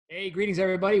Hey, greetings,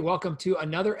 everybody. Welcome to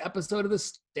another episode of the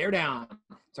StareDown.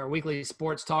 It's our weekly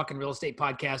sports talk and real estate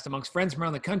podcast amongst friends from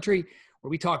around the country where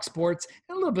we talk sports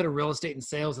and a little bit of real estate and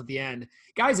sales at the end.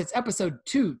 Guys, it's episode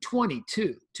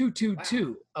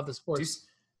 222 of the Sports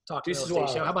Talk Real Estate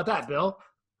Show. How about that, Bill?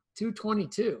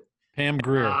 222. Pam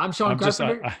Greer. I'm Sean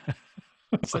Carpenter.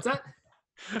 What's that?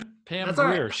 Pam That's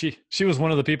Greer. Right. She was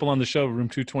one of the people on the show, room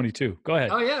 222. Go ahead.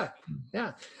 Oh, yeah.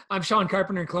 I'm Sean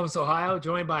Carpenter in Columbus, Ohio,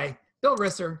 joined by Bill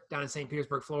Risser down in St.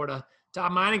 Petersburg, Florida,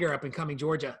 Todd Meininger up in Cumming,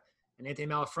 Georgia, and Anthony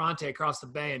Malafronte across the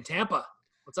bay in Tampa.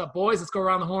 What's up, boys? Let's go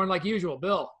around the horn like usual.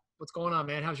 Bill, what's going on,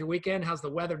 man? How's your weekend? How's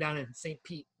the weather down in St.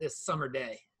 Pete this summer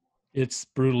day? It's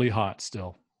brutally hot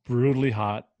still. Brutally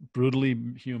hot, brutally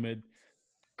humid,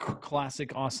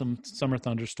 classic awesome summer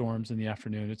thunderstorms in the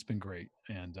afternoon. It's been great.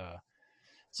 And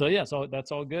so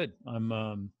that's all good.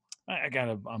 I'm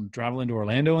traveling to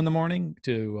Orlando in the morning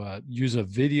to use a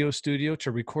video studio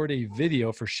to record a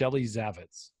video for Shelly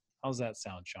Zavitz. How's that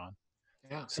sound, Sean?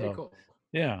 Yeah, very cool.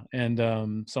 Yeah, and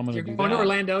someone you're going to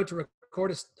Orlando to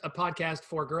record a podcast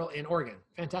for a girl in Oregon.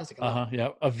 Fantastic.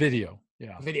 Yeah, a video.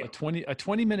 Yeah, a video. A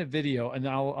 20-minute video, and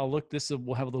I'll look.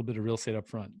 We'll have a little bit of real estate up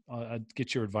front. I'll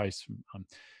get your advice.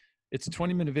 It's a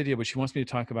 20-minute video, but she wants me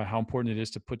to talk about how important it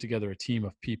is to put together a team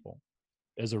of people.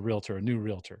 As a realtor, a new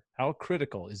realtor, how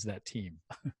critical is that team?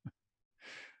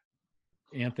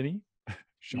 Anthony?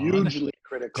 Sean? Hugely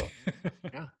critical.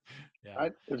 Yeah.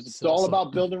 Right? It's all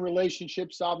about building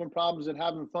relationships, solving problems, and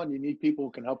having fun. You need people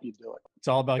who can help you do it. It's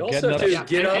all about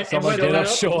getting up,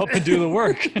 show up and do the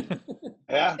work.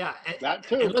 Yeah, that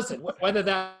too. And listen, whether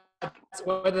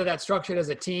that's structured as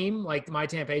a team, like my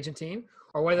Tampa agent team,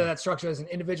 or whether that's structured as an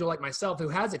individual like myself who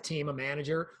has a team, a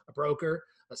manager, a broker,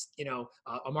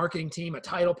 a marketing team, a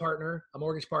title partner, a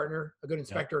mortgage partner, a good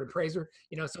inspector, an appraiser,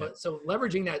 so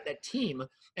leveraging that team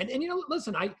and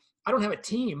listen, I don't have a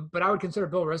team, but I would consider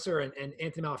Bill Risser and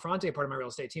Anthony Malafronte part of my real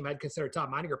estate team. I'd consider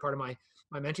Todd Meininger part of my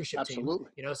mentorship Absolutely.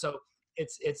 team, so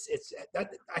it's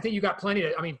that. I think you got plenty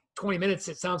 20 minutes.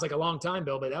 It sounds like a long time,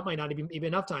 Bill, but that might not even be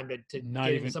enough time to get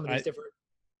into some of these different,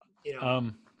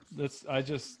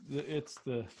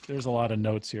 there's a lot of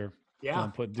notes here.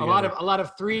 Yeah, a lot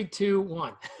of 3, 2,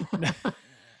 1.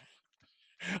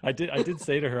 I did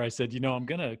say to her, I said, I'm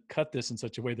going to cut this in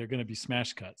such a way they're going to be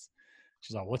smash cuts.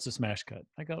 She's like, what's a smash cut?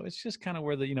 I go, it's just kind of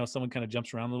where someone kind of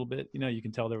jumps around a little bit. You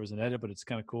can tell there was an edit, but it's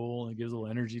kind of cool and it gives a little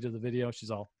energy to the video.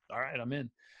 She's all right, I'm in.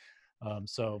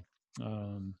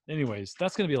 Anyways,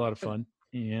 that's going to be a lot of fun.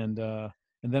 And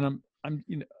then and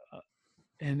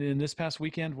then this past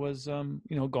weekend was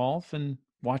golf and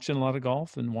watching a lot of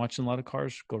golf and watching a lot of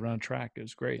cars go around track. It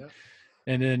was great. Yeah.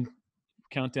 And then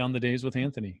count down the days with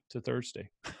Anthony to Thursday.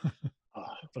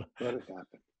 Let it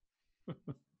happen.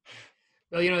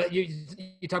 Well, you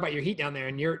talk about your heat down there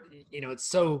and it's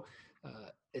so,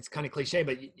 it's kind of cliche,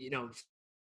 but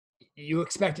you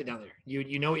expect it down there.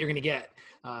 You know what you're going to get.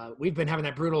 We've been having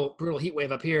that brutal heat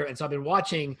wave up here. And so I've been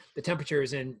watching the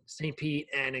temperatures in St. Pete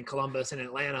and in Columbus and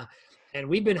Atlanta. And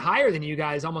we've been higher than you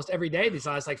guys almost every day these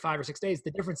last 5 or 6 days.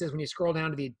 The difference is when you scroll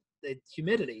down to the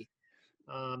humidity.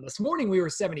 This morning we were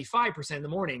 75% in the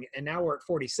morning, and now we're at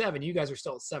 47. You guys are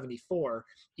still at 74,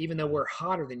 even though we're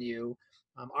hotter than you.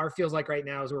 Our feels like right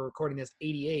now as we're recording this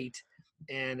 88,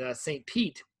 and St.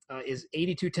 Pete is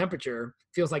 82 temperature,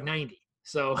 feels like 90.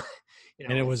 So,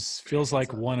 and it feels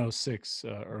like 106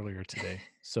 earlier today.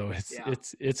 So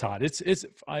it's hot.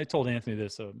 I told Anthony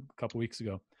this a couple weeks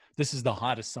ago. This is the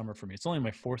hottest summer for me. It's only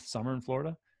my 4th summer in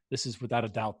Florida. This is without a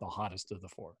doubt the hottest of the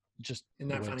 4. Just the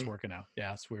way it's working out.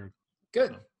 Yeah, it's weird.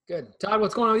 Good. Todd,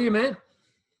 what's going on with you, man?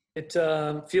 It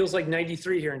feels like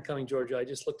 93 here in Cumming, Georgia. I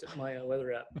just looked at my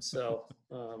weather app. So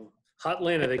hot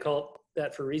Atlanta, they call it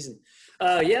that for a reason.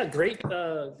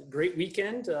 Great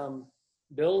weekend.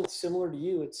 Bill, similar to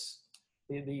you, it's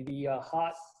the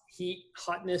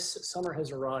hotness summer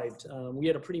has arrived. We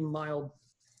had a pretty mild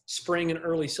spring and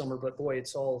early summer, but boy,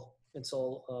 it's all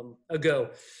a go.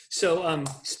 So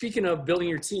speaking of building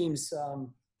your teams,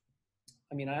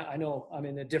 I know I'm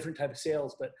in a different type of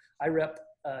sales, but I rep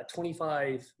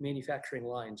 25 manufacturing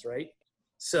lines, right?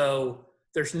 So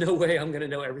there's no way I'm going to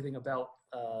know everything about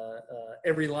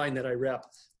every line that I rep,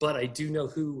 but I do know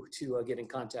who to get in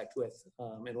contact with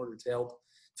in order to help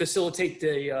facilitate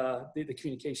the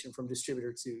communication from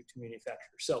distributor to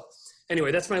manufacturer. So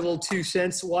anyway, that's my little 2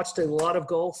 cents. Watched a lot of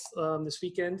golf this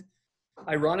weekend.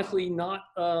 Ironically,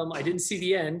 I didn't see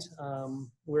the end.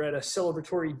 We're at a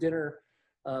celebratory dinner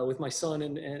with my son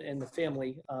and the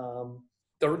family.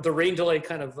 The rain delay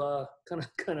kind of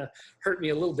hurt me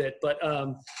a little bit, but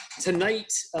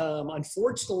tonight,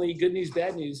 unfortunately, good news,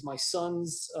 bad news. My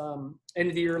son's end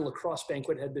of the year lacrosse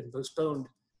banquet had been postponed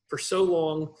for so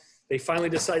long. They finally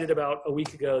decided about a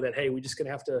week ago that, hey, we're just going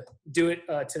to have to do it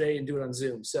today and do it on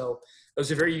Zoom. So it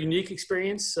was a very unique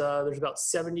experience. There's about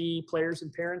 70 players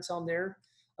and parents on there,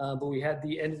 but we had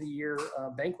the end of the year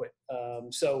banquet.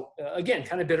 Again,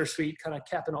 kind of bittersweet, kind of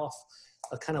capping off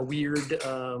a kind of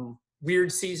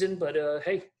weird season. But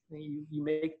hey, you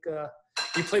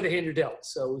play the hand you're dealt.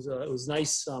 So it was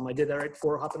nice. I did that right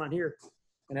before hopping on here,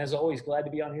 and as always, glad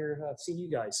to be on here seeing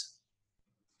you guys.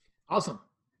 Awesome,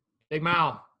 Big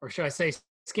Mal. Or should I say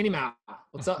Skinny Mal?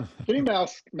 What's up? Skinny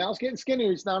Mal's getting skinnier.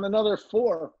 He's down another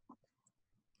 4.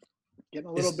 Getting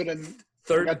a little bit of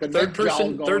third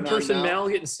person Mal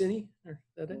getting skinny.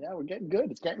 Yeah, we're getting good.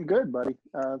 It's getting good, buddy.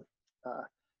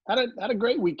 Had a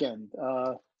great weekend.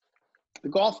 The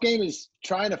golf game is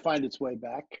trying to find its way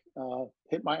back.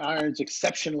 Hit my irons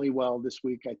exceptionally well this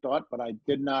week, I thought, but I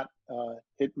did not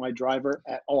hit my driver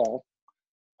at all,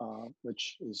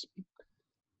 which is.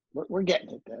 We're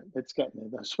getting it there. It's getting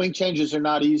it. The swing changes are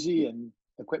not easy, and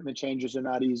equipment changes are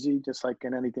not easy. Just like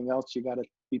in anything else, you got to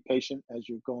be patient as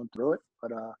you're going through it.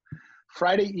 But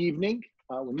Friday evening,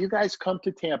 when you guys come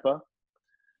to Tampa,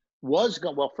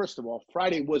 first of all,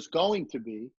 Friday was going to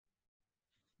be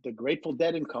the Grateful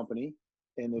Dead and Company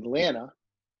in Atlanta.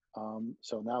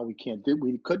 So now we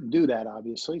couldn't do that,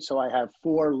 obviously. So I have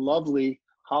 4 lovely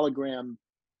hologram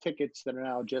tickets that are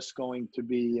now just going to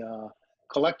be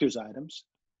collector's items.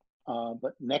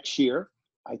 But next year,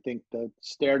 I think the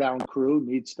StareDown crew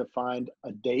needs to find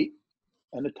a date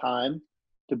and a time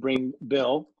to bring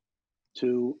Bill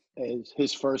to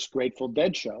his first Grateful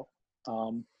Dead show,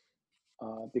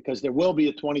 because there will be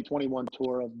a 2021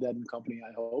 tour of Dead and Company,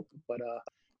 I hope. But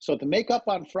so to make up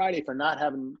on Friday for not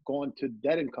having gone to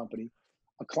Dead and Company,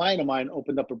 a client of mine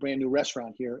opened up a brand new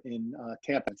restaurant here in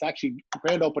Tampa. It's actually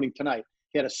grand opening tonight.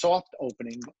 He had a soft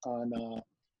opening on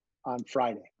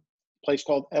Friday. Place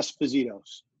called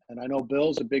Esposito's, and I know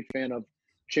Bill's a big fan of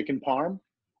chicken parm.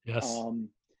 Yes.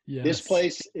 Yes. This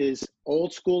place is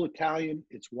old school Italian.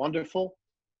 It's wonderful.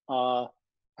 I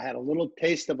had a little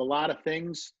taste of a lot of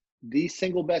things. The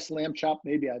single best veal chop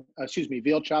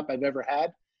I've ever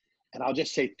had, and I'll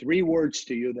just say 3 words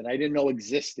to you that I didn't know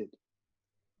existed: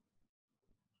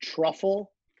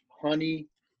 truffle honey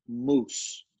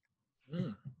mousse.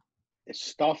 The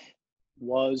stuff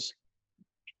was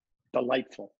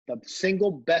delightful. The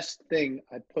single best thing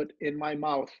I put in my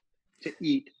mouth to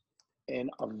eat in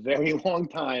a very long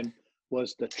time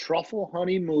was the truffle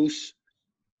honey mousse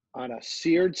on a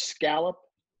seared scallop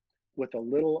with a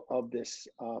little of this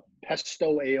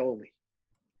pesto aioli.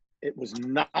 It was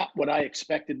not what I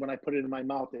expected when I put it in my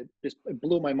mouth. It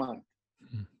blew my mind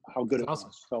how good it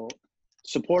was. So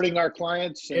supporting our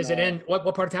clients. And, is it in what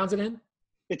part of town is it in?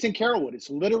 It's in Carrollwood. It's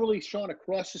literally, Sean,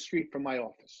 across the street from my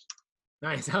office.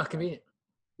 Nice. How convenient.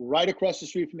 Right across the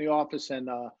street from the office. And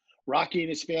Rocky and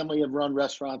his family have run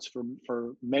restaurants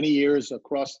for many years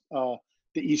across the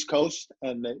East Coast,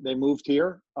 and they moved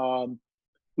here.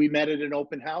 We met at an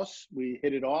open house. We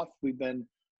hit it off. We've been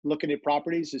looking at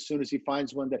properties. As soon as he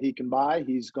finds one that he can buy,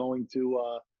 he's going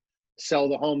to sell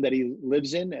the home that he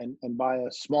lives in and buy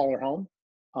a smaller home.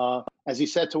 As he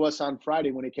said to us on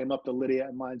Friday when he came up to Lydia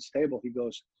and mine's table, he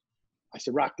goes, I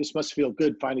said, Rock, this must feel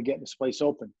good finally getting this place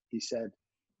open. He said,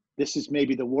 this is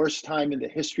maybe the worst time in the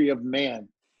history of man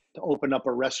to open up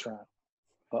a restaurant,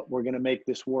 but we're going to make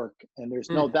this work. And there's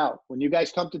no doubt, when you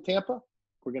guys come to Tampa,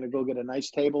 we're going to go get a nice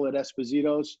table at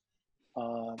Esposito's.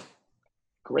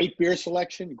 Great beer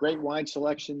selection, great wine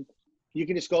selection. You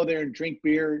can just go there and drink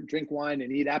beer, drink wine,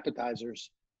 and eat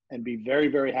appetizers and be very,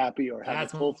 very happy, or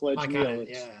have a full-fledged meal.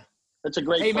 It's a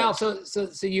great place. Mal,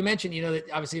 so you mentioned, that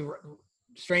obviously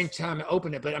strange time to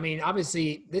open it, but I mean,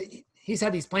 obviously he's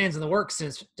had these plans in the works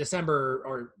since December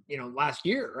or, last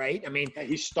year, right? I mean, I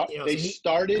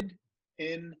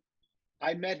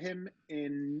met him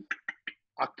in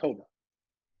October.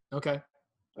 Okay.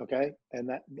 And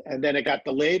then it got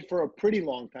delayed for a pretty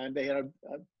long time. They had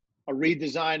a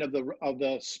redesign of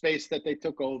the space that they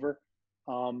took over.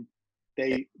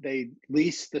 They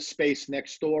leased the space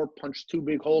next door, punched 2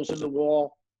 big holes in the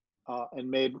wall,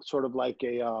 and made sort of like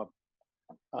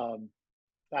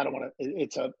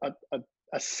it's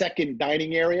a second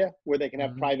dining area where they can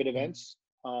have private events,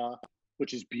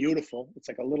 which is beautiful. It's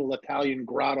like a little Italian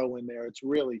grotto in there. It's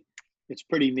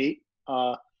pretty neat.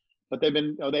 But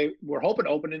they were hoping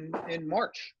to open in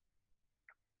March.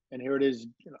 And here it is,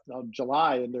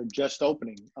 July, and they're just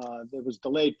opening. It was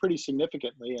delayed pretty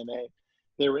significantly, and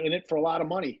they were in it for a lot of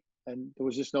money, and there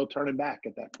was just no turning back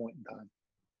at that point in time.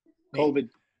 COVID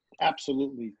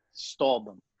absolutely stalled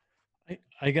them.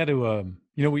 I got to,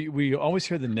 we always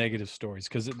hear the negative stories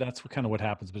because that's kind of what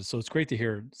happens. But so it's great to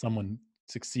hear someone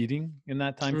succeeding in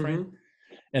that time frame. Mhm.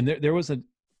 And there was a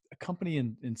company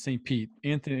in St. Pete,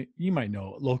 Anthony, you might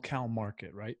know, Locale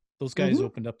Market, right? Those guys Mhm.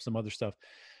 opened up some other stuff.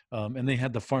 And they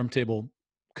had the farm table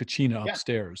cucina Yeah.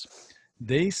 upstairs.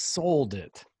 They sold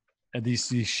it. And these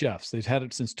chefs, they've had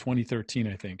it since 2013,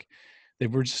 I think. They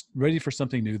were just ready for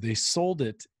something new. They sold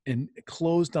it and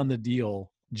closed on the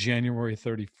deal January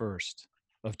 31st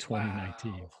of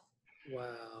 2019.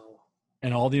 Wow.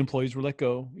 And all the employees were let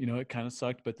go. You know, it kind of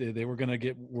sucked, but they were going to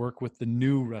get work with the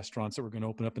new restaurants that were going to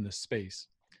open up in this space.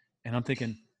 And I'm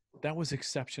thinking that was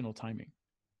exceptional timing,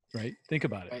 right? Think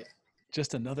about it. Right.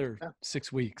 Just another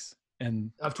 6 weeks.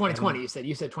 And Of 2020, you said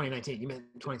 2019. You meant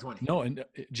 2020. no, and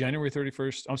January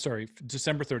 31st, I'm sorry,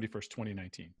 December 31st,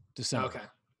 2019, December, Okay.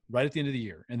 right at the end of the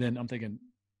year. And then I'm thinking,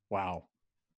 wow,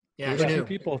 Yeah. there's Who a few knew?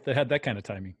 people that had that kind of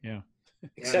timing. Yeah,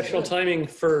 Exceptional timing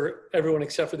for everyone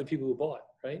except for the people who bought,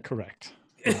 right? correct.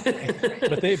 but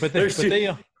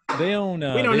They own.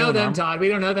 We don't know them, Todd. We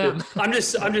don't know them. I'm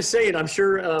just saying. I'm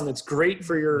sure it's great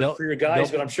for your guys,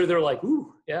 but I'm sure they're like,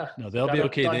 ooh, yeah. No, they'll be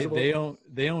okay. Dodgeable.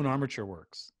 They own Armature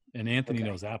Works, and Anthony Okay.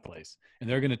 knows that place, and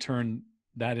they're going to turn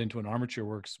that into an Armature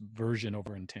Works version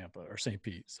over in Tampa or St.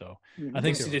 Pete. So Mhm. I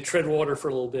think Just need to tread water for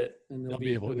a little bit, and they'll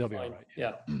be all fine. right.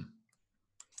 Yeah.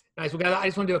 Nice. I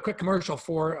just want to do a quick commercial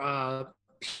for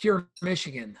Pure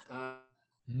Michigan.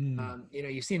 You know,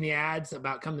 you've seen the ads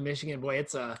about come to Michigan. Boy,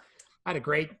 I had a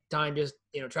great time just,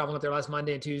 traveling up there last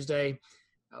Monday and Tuesday.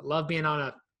 I love being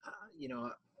on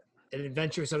an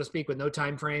adventure, so to speak, with no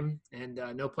time frame and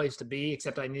no place to be,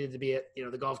 except I needed to be at,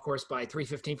 the golf course by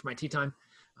 3:15 for my tee time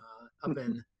up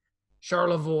in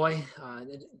Charlevoix.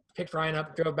 Picked Ryan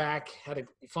up, drove back, had a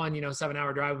fun,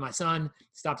 7-hour drive with my son,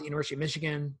 stopped at University of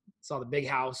Michigan, saw the big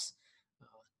house,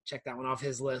 checked that one off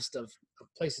his list of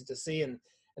places to see, and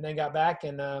then got back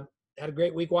and had a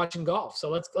great week watching golf. So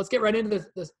let's get right into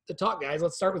the talk, guys.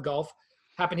 Let's start with golf.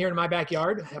 Happened here in my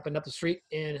backyard. Happened up the street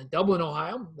in Dublin,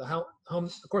 Ohio. The home,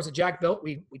 of course, that Jack built.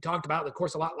 We talked about the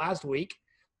course a lot last week.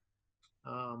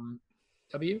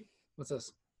 What's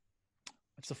this?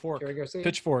 It's a fork. Jerry Garcia?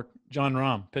 Pitchfork. John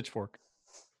Rahm. Pitchfork.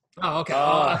 Oh, okay.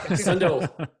 Okay. Sun Devil.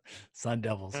 Sun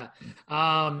Devils.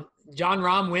 John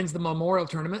Rahm wins the Memorial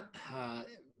Tournament.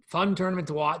 Fun tournament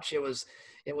to watch. It was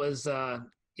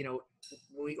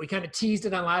we kind of teased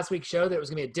it on last week's show that it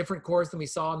was going to be a different course than we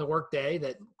saw on the work day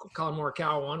that Colin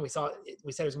Morikawa won. We said it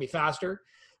was going to be faster.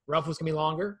 Rough was going to be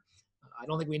longer. I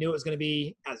don't think we knew it was going to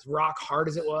be as rock hard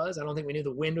as it was. I don't think we knew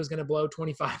the wind was going to blow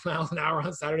 25 miles an hour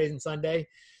on Saturdays and Sunday.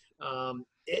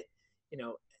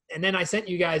 And then I sent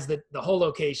you guys the whole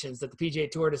locations that the PGA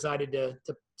Tour decided to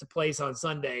place on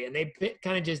Sunday, and they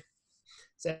kind of just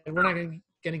said, we're not going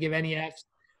to give any Fs.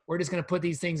 We're just going to put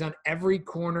these things on every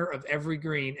corner of every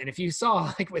green. And if you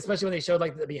saw, especially when they showed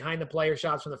the behind the player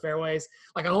shots from the fairways,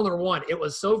 on hole number 1, it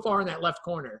was so far in that left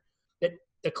corner that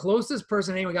the closest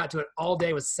person anyone got to it all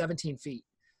day was 17 feet.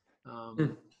 They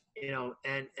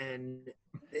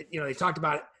talked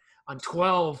about it on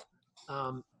 12.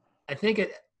 I think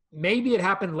maybe it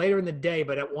happened later in the day,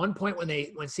 but at one point when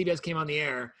CBS came on the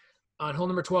air on hole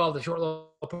number 12, the short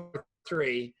little par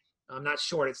 3, not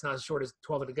short. It's not as short as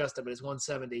 12 at Augusta, but it's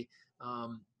 170.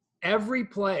 Every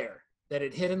player that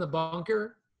had hit in the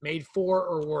bunker made 4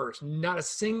 or worse. Not a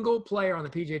single player on the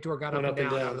PGA Tour got up and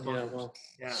down out of the bunker.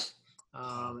 Yeah.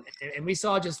 And we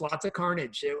saw just lots of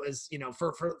carnage. It was,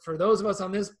 for those of us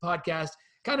on this podcast,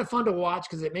 kind of fun to watch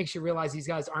because it makes you realize these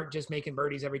guys aren't just making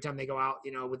birdies every time they go out,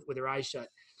 with their eyes shut.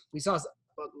 We saw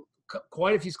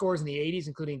quite a few scores in the 80s,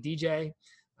 including DJ.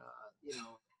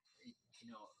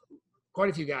 Quite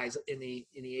a few guys in the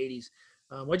 80s.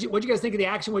 What'd you guys think of the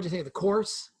action? What'd you think of the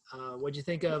course? What'd you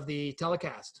think of the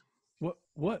telecast? What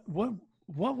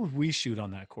would we shoot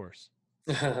on that course?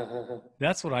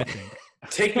 That's what I think.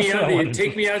 Take me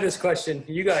out of this question,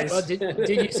 you guys. Well, did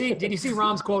you see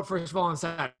Rahm's quote first of all on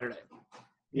Saturday?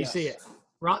 You see it.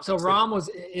 Rahm was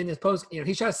in his post.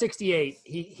 He shot 68.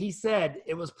 He said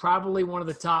it was probably one of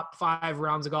the top 5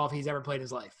 rounds of golf he's ever played in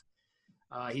his life.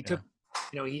 He took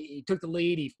the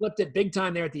lead. He flipped it big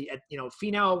time there at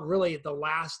Finau, really the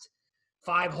last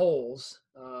 5 holes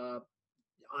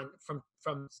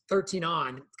from 13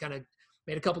 on, kind of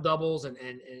made a couple doubles, and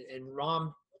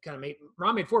Rahm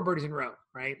made 4 birdies in a row,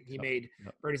 right? He made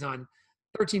birdies on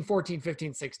 13, 14,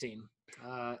 15, 16,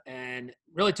 and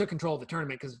really took control of the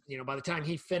tournament because, by the time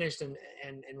he finished and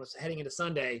was heading into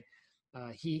Sunday,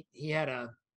 he had a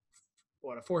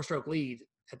 4-stroke lead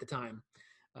at the time,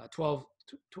 12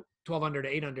 under to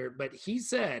 8 under. But he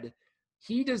said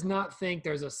he does not think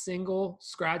there's a single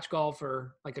scratch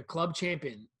golfer, like a club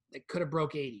champion, that could have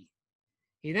broke 80.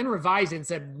 He then revised it and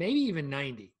said maybe even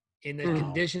 90 in the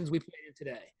conditions we played in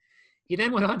today. He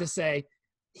then went on to say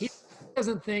he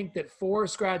doesn't think that four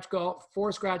scratch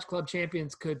club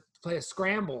champions could play a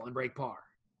scramble and break par.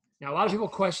 Now, a lot of people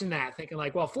question that, thinking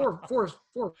like, well, four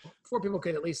people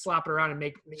could at least slap it around and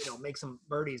make some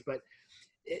birdies. But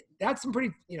that's some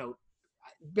pretty,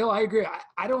 Bill, I agree.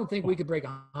 I don't think we could break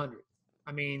 100.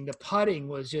 I mean, the putting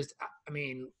was just,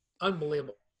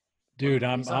 unbelievable. Dude,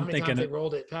 I'm thinking they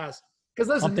rolled it past. Because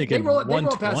listen, they roll it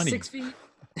past 120. 6 feet.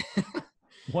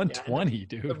 120,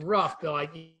 dude. The rough, Bill,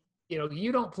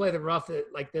 you don't play the rough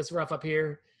like this rough up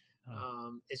here.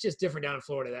 It's just different down in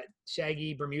Florida. That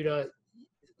shaggy Bermuda,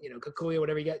 Kikuyu,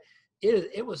 whatever you get.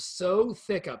 It was so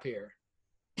thick up here.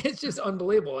 It's just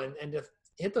unbelievable. And to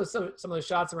hit some of those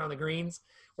shots around the greens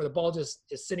where the ball just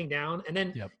is sitting down. And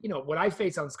then, what I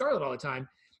face on Scarlet all the time,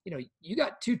 you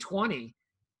got 220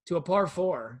 to a par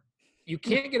 4. You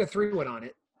can't get a 3-wood on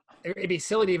it. It'd be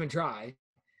silly to even try.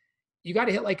 You got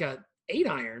to hit like a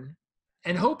 8-iron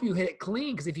and hope you hit it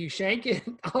clean. Because if you shank it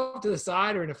off to the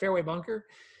side or in a fairway bunker,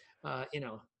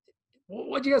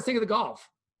 what do you guys think of the golf,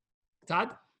 Todd?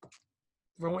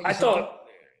 I thought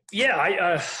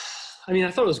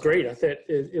it was great. I thought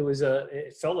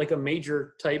it felt like a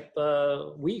major type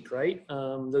week, right?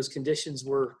 Those conditions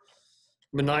were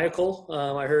maniacal.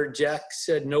 I heard Jack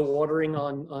said no watering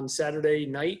on Saturday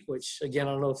night, which again,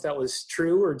 I don't know if that was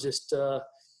true or just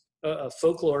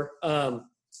folklore.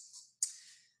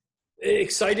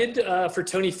 Excited for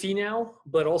Tony Finau,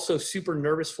 but also super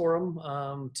nervous for him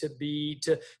to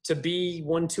be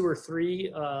 1, 2, or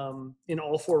 3 in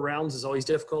all 4 rounds is always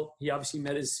difficult. He obviously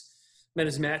met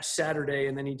his match Saturday,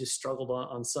 and then he just struggled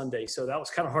on Sunday. So that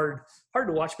was kind of hard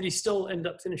to watch, but he still ended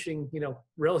up finishing,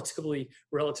 relatively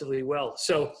well.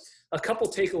 So a couple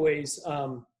takeaways.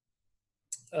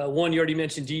 One, you already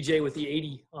mentioned DJ with the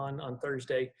 80 on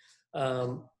Thursday.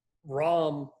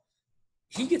 Rahm,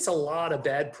 he gets a lot of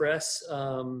bad press,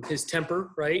 his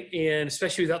temper, right? And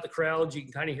especially without the crowd, you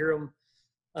can kind of hear him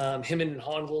and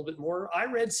hawing a little bit more. I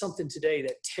read something today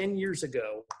that 10 years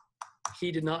ago,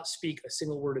 he did not speak a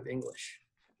single word of English.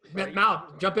 Right?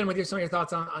 Mal, jump in with some of your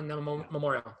thoughts on the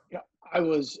memorial. Yeah, I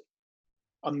was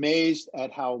amazed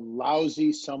at how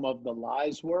lousy some of the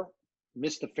lies were.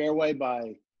 Missed the fairway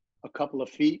by a couple of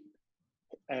feet,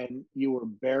 and you were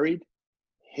buried.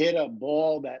 Hit a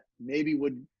ball that maybe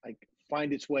would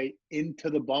find its way into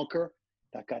the bunker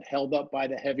that got held up by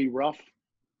the heavy rough.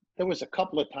 There was a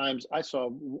couple of times I saw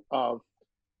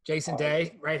Jason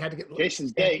Day, right? Had to get Jason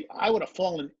Day. I would have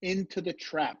fallen into the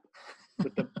trap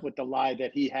with the lie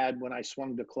that he had when I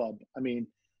swung the club.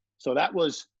 So it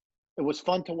was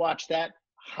fun to watch that.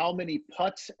 How many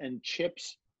putts and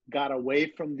chips got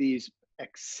away from these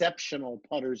exceptional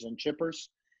putters and chippers?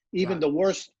 Even the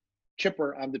worst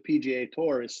chipper on the PGA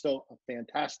Tour is still a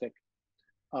fantastic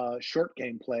short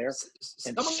game player.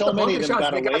 And so many of them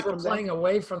got away from playing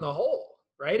away from the hole,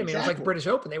 right? Exactly. It was like the British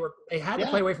Open. They had to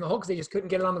play away from the hole because they just couldn't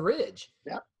get it on the ridge.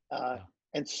 Yeah.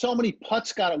 And so many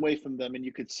putts got away from them, and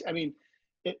you could see,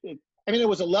 it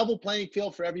was a level playing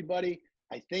field for everybody.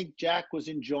 I think Jack was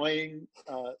enjoying,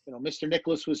 Mr.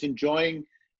 Nicklaus was enjoying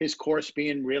his course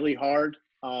being really hard.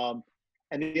 And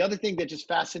the other thing that just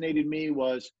fascinated me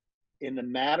was in the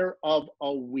matter of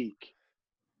a week,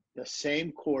 the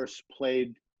same course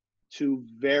played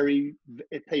very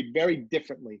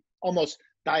differently, almost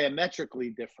diametrically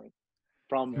different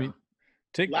from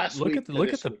last week.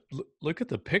 Look at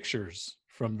the pictures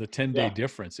from the 10-day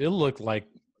difference. It looked like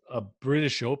a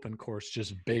British Open course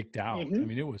just baked out. Mm-hmm.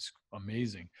 It was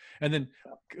amazing. And then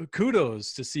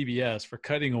kudos to CBS for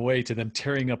cutting away to them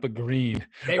tearing up a green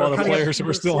while the players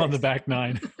were still on the back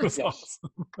nine. It was awesome.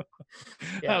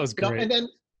 That was great. And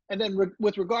then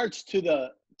with regards to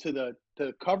the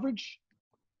coverage,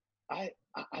 I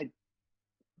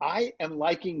am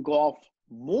liking golf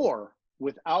more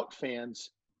without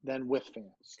fans than with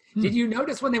fans. Did you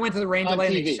notice when they went to the rain delay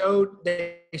and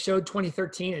they showed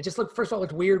 2013? It just looked, first of all, it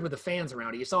looked weird with the fans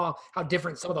around it. You saw how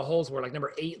different some of the holes were. Like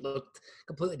number 8 looked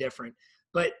completely different.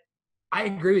 But I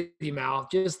agree with you, Mal.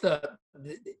 Just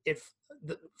if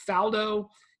the Faldo,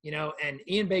 and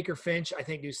Ian Baker Finch, I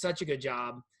think do such a good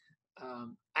job.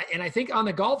 And I think on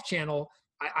the Golf Channel,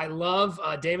 I love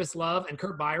Davis Love and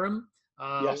Kurt Byram.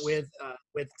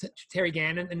 With Terry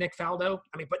Gannon and Nick Faldo.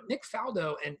 But Nick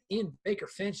Faldo and Ian Baker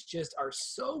Finch just are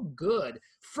so good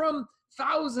from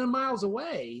 1,000 miles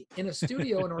away in a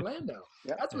studio in Orlando.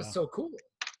 That's what's so cool,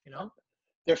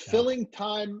 They're filling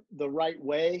time the right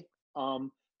way.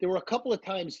 There were a couple of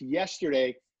times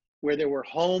yesterday where there were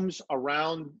homes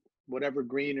around whatever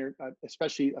green, or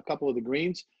especially a couple of the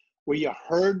greens, where you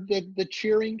heard the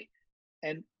cheering,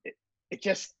 and it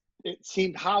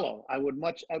seemed hollow.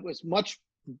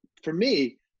 For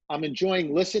me, I'm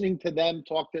enjoying listening to them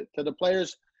talk to the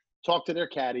players, talk to their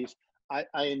caddies.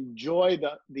 I enjoy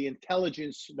the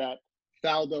intelligence that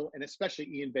Faldo and especially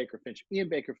Ian Baker Finch. Ian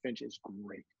Baker Finch is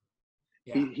great.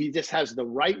 Yeah. He just has the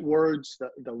right words,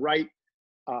 the right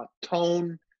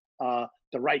tone,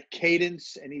 the right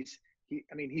cadence, and he's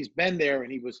been there,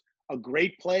 and he was a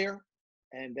great player,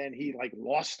 and then he like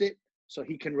lost it, so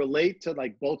he can relate to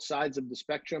like both sides of the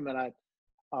spectrum, and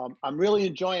I'm really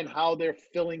enjoying how they're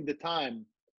filling the time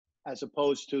as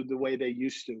opposed to the way they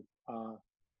used to.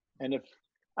 And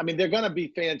they're going to be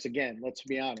fans again, let's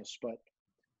be honest, but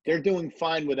they're doing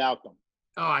fine without them.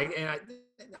 Oh, I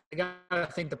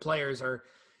gotta think the players are,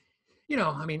 I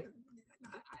don't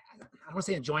want to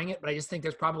say enjoying it, but I just think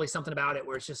there's probably something about it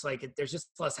where it's just like there's just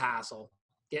less hassle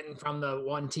getting from the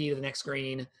one tee to the next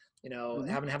green. Having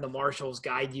to have the marshals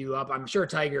guide you up. I'm sure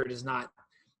Tiger does not.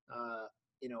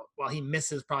 While he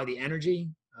misses probably the energy,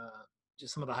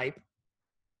 just some of the hype.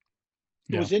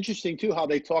 It was interesting too how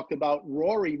they talked about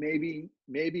Rory maybe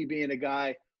being a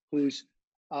guy who's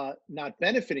not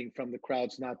benefiting from the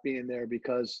crowds not being there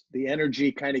because the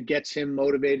energy kind of gets him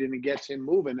motivated and gets him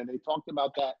moving. And they talked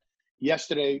about that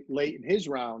yesterday late in his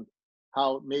round,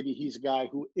 how maybe he's a guy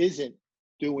who isn't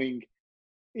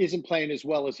playing as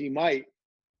well as he might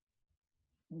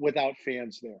without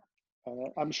fans there.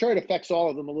 I'm sure it affects all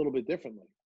of them a little bit differently.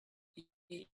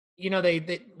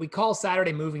 We call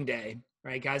Saturday moving day,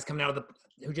 right? Guys coming out of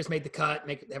who just made the cut,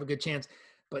 have a good chance.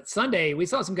 But Sunday, we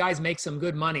saw some guys make some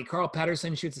good money. Carl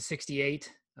Pedersen shoots a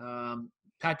 68.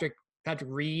 Patrick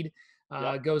Reed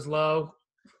goes low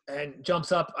and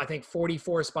jumps up, I think,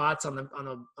 44 spots on the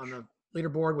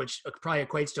leaderboard, which probably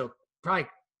equates to probably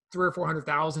 $300,000 or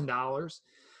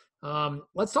 $400,000.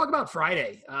 Let's talk about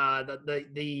Friday.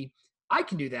 The I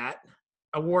can do that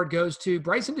award goes to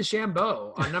Bryson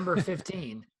DeChambeau on number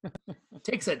 15.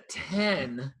 Takes a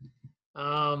 10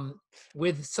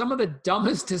 with some of the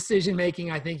dumbest decision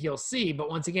making I think you'll see. But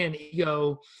once again,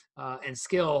 ego and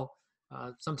skill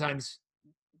sometimes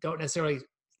don't necessarily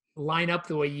line up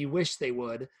the way you wish they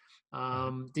would.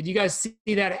 Did you guys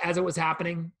see that as it was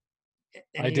happening?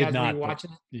 I did not.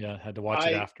 Watching it? Yeah, had to watch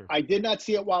it after. I did not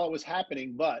see it while it was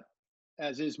happening, but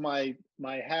as is my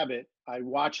habit, I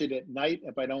watch it at night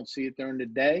if I don't see it during the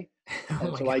day.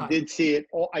 And so God. I did see it.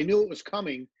 I knew it was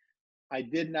coming. I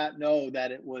did not know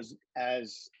that it was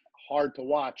as hard to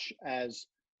watch as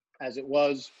it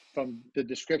was from the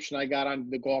description I got on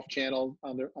the Golf Channel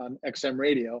on XM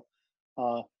Radio.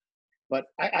 But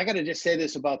I got to just say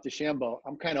this about DeChambeau.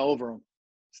 I'm kind of over him.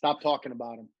 Stop talking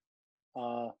about him.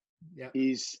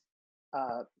 He's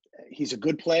a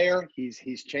good player.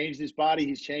 He's changed his body.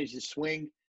 He's changed his swing.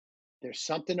 There's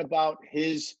something about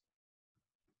his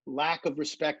lack of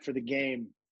respect for the game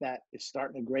that is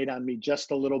starting to grate on me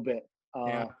just a little bit.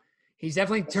 He's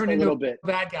definitely turned into a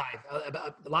bad guy.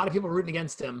 A lot of people rooting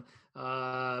against him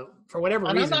for whatever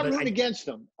reason. I'm not rooting against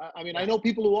him. I know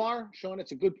people who are. Sean,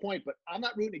 it's a good point, but I'm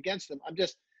not rooting against him. I'm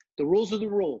just the rules are the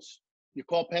rules. You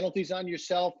call penalties on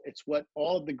yourself. It's what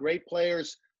all of the great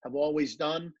players have always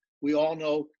done. We all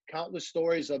know countless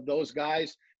stories of those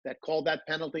guys that called that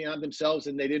penalty on themselves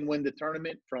and they didn't win the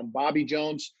tournament, from Bobby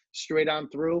Jones straight on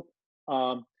through.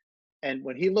 And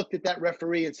when he looked at that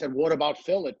referee and said, "What about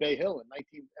Phil at Bay Hill in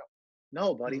 19?"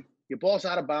 No, buddy, your ball's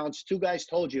out of bounds. Two guys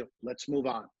told you, let's move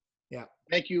on. Yeah.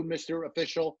 Thank you, Mr.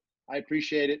 Official. I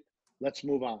appreciate it. Let's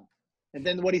move on. And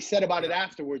then what he said about it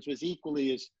afterwards was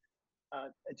equally as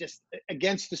just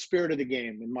against the spirit of the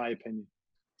game, in my opinion.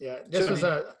 Yeah, this was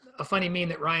a funny meme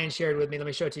that Ryan shared with me. Let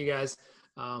me show it to you guys.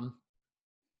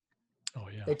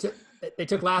 They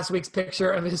took last week's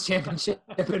picture of his championship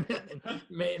and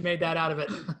made that out of it.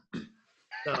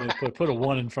 So put a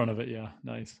 1 in front of it. Yeah,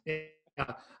 nice.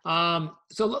 Yeah.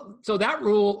 So that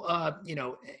rule,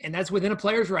 and that's within a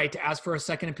player's right to ask for a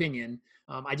second opinion.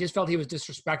 I just felt he was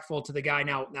disrespectful to the guy.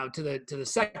 Now to the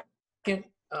second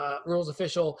rules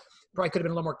official, probably could have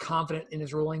been a little more confident in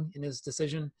his ruling, in his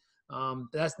decision.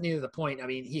 But that's neither the point. I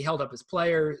mean, he held up his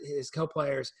players, his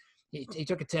co-players. He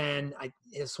took a 10.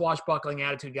 His swashbuckling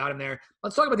attitude got him there.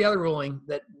 Let's talk about the other ruling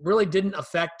that really didn't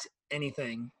affect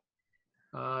anything.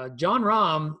 John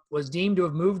Rahm was deemed to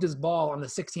have moved his ball on the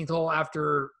 16th hole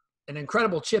after an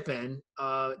incredible chip in,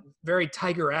 very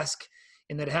Tiger-esque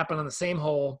in that it happened on the same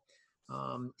hole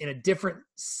in a different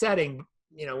setting,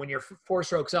 when you're 4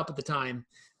 strokes up at the time,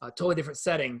 totally different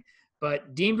setting.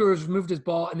 But deemed to have moved his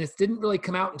ball, and this didn't really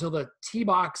come out until the tee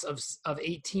box of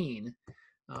 18.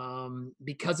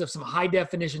 Because of some high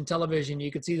definition television,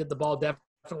 you could see that the ball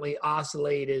definitely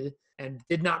oscillated and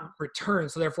did not return.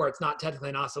 So therefore it's not technically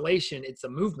an oscillation. It's a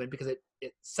movement because it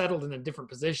settled in a different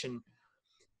position.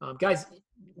 Guys,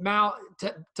 Mal,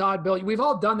 Todd, Bill, we've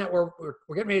all done that where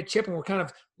we're getting ready to chip and we're kind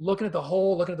of looking at the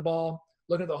hole, looking at the ball,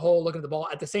 looking at the hole, looking at the ball.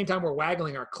 At the same time, we're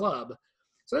waggling our club.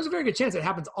 So there's a very good chance it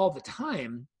happens all the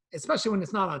time, especially when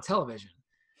it's not on television.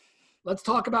 Let's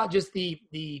talk about just the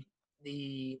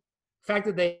fact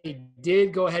that they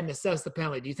did go ahead and assess the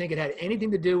penalty. Do you think it had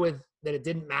anything to do with that it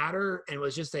didn't matter and it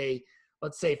was just a,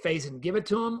 let's say, face and give it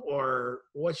to them, or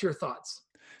what's your thoughts?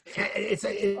 It's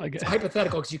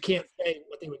hypothetical because you can't say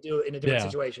what they would do in a different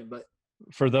situation. But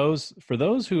for those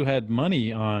who had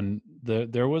money on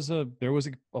there was a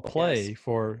play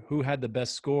for who had the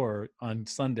best score on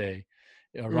Sunday,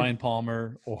 Ryan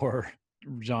Palmer or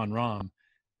John Rahm.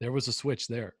 There was a switch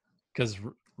there because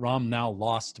Rahm now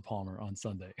lost to Palmer on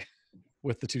Sunday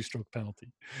with the 2-stroke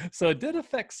penalty. So it did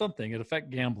affect something. It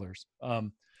affected gamblers.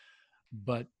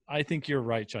 But I think you're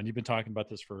right, Sean. You've been talking about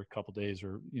this for a couple of days,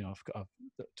 or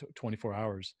 24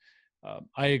 hours.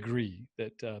 I agree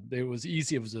that it was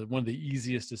easy. It was one of the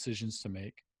easiest decisions to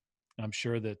make. I'm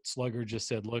sure that Slugger just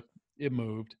said, "Look, it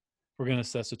moved. We're going to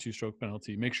assess a 2-stroke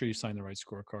penalty. Make sure you sign the right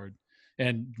scorecard."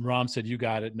 And Rahm said, "You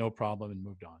got it, no problem," and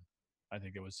moved on. I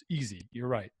think it was easy. You're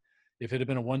right. If it had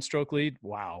been a 1-stroke lead,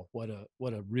 wow, what a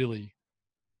really.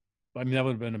 I mean, that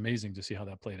would have been amazing to see how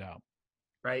that played out.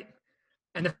 Right.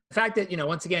 And the fact that,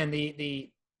 once again,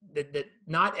 the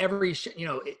not every,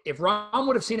 if Ron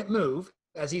would have seen it move,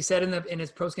 as he said in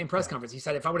his post-game press conference, he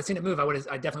said, if I would have seen it move, I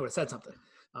definitely would have said something.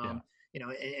 And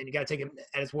you got to take him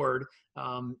at his word.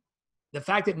 The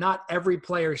fact that not every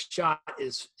player's shot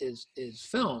is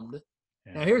filmed.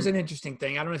 Yeah. Now, here's an interesting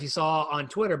thing. I don't know if you saw on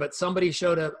Twitter, but somebody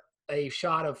showed a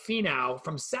shot of Finau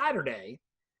from Saturday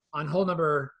on hole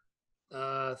number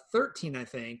 13, I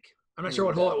think. I'm not sure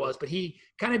what hole it was, but he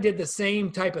kind of did the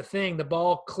same type of thing. The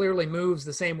ball clearly moves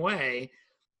the same way.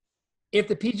 If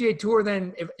the PGA Tour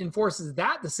then enforces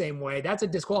that the same way, that's a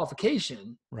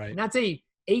disqualification. Right. And that's a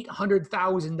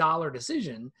 $800,000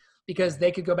 decision because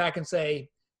they could go back and say,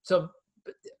 so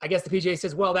I guess the PGA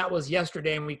says, well, that was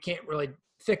yesterday and we can't really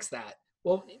fix that.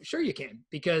 Well, sure you can,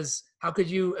 because how could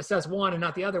you assess one and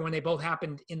not the other when they both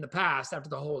happened in the past after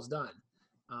the hole is done?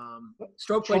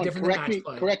 Stroke play different than match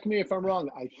play. Correct me if I'm wrong.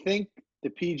 I think the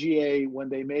PGA, when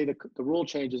they made the rule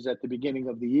changes at the beginning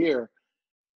of the year,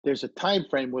 there's a time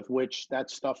frame with which that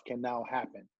stuff can now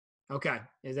happen. Okay,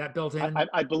 is that built in?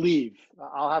 I believe.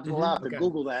 I'll have to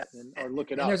Google that or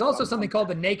look it up. And there's also something called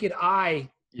the naked eye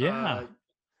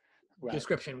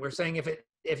description. We're saying if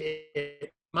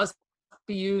it must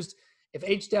be used, if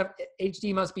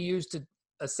HD must be used to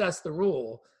assess the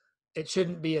rule, it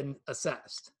shouldn't be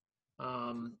assessed.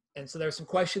 And so there's some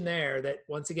question there that,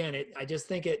 once again, I just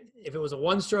think if it was a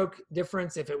 1-stroke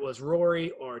difference, if it was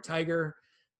Rory or Tiger,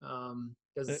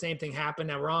 does the same thing happen?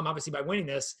 Now, Rahm, obviously, by winning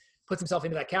this, puts himself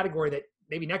into that category that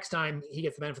maybe next time he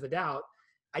gets the benefit of the doubt.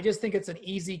 I just think it's an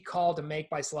easy call to make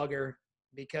by Slugger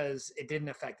because it didn't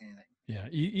affect anything. Yeah,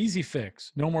 easy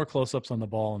fix. No more close-ups on the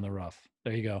ball in the rough.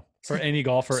 There you go. For any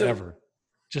golfer ever.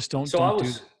 Just don't do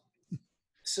that.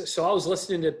 So I was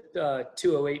listening to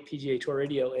 208 PGA Tour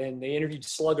Radio, and they interviewed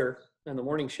Slugger on the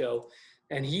morning show,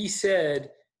 and he said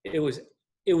it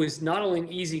was not only an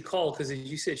easy call because, as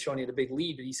you said, Sean, he had a big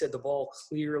lead, but he said the ball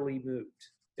clearly moved.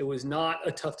 It was not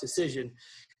a tough decision.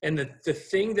 And the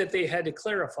thing that they had to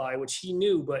clarify, which he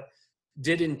knew, but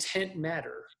did intent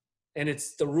matter? And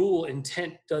it's the rule,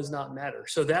 intent does not matter.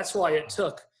 So that's why it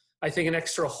took, I think, an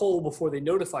extra hole before they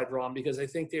notified Rahm, because I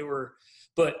think they were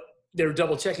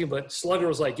double checking, but Slugger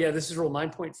was like, yeah, this is rule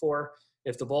 9.4.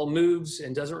 If the ball moves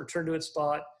and doesn't return to its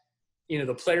spot,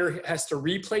 the player has to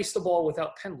replace the ball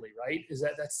without penalty, right?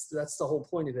 That's the whole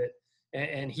point of it.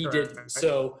 And he did.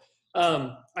 So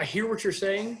I hear what you're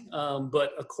saying.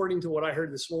 But according to what I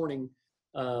heard this morning,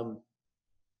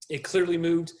 it clearly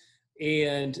moved,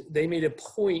 and they made a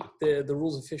point, the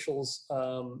rules officials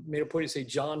made a point to say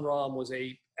John Rahm was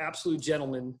a absolute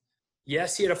gentleman.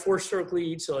 Yes, he had a 4-stroke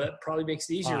lead, so that probably makes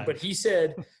it easier. 5. But he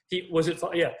said he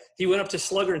went up to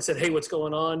Slugger and said, "Hey, what's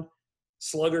going on?"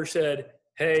 Slugger said,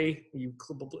 "Hey,"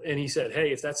 and he said,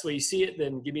 "Hey, if that's the way you see it,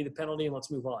 then give me the penalty and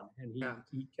let's move on." And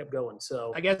he kept going.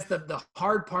 So I guess the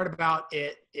hard part about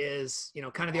it is,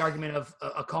 kind of the argument of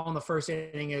a call in the first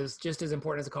inning is just as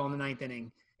important as a call in the 9th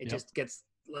inning. It just gets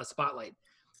less spotlight.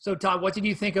 So Todd, what did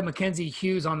you think of Mackenzie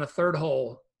Hughes on the 3rd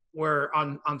hole, where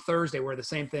on Thursday, where the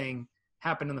same thing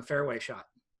happened in the fairway shot?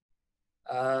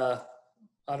 I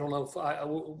don't know if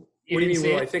You What do you didn't mean?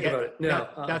 see Will I it? think Yeah, about it?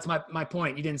 No. that's my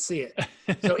point. You didn't see it.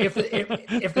 So if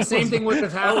the same thing would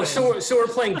have happened. Oh, so we're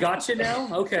playing gotcha now?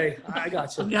 Okay, I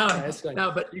gotcha. No, All right, that's fine.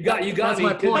 no, but You got that's me.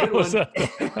 my Good point. one.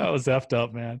 That was effed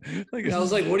up, man. I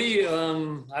was like, what do you?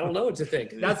 I don't know what to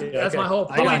think. That's Okay. my whole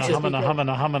I point. got you.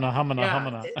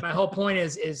 Humana. My whole point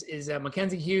is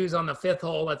Mackenzie Hughes on the 5th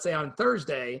hole, let's say on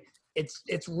Thursday,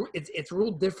 it's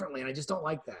ruled differently, and I just don't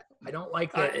like that. I don't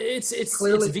like that. It's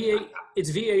Clearly- it's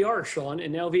VAR, Sean,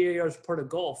 and now VAR is part of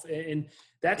golf, and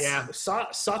that's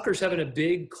soccer's having a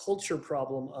big culture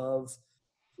problem of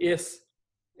what's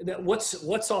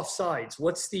offsides,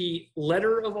 what's the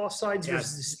letter of offsides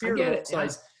versus the spirit of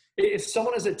offsides. If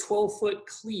someone has a 12-foot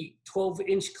cleat,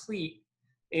 12-inch cleat,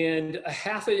 and a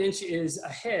half an inch is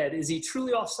ahead, is he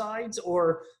truly offsides,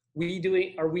 or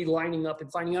are we lining up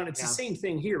and finding out? It's the same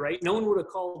thing here, right? No one would have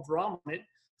called Rom on it,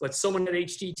 but someone at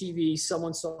HDTV,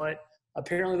 someone saw it.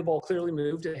 Apparently the ball clearly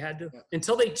moved. It had to,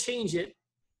 until they change it.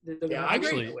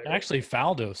 Actually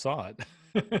Faldo saw it.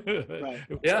 Right.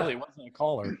 It wasn't a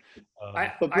caller. I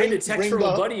had a text from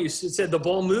a buddy who said the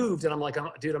ball moved, and I'm like,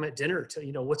 dude, I'm at dinner.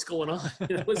 What's going on?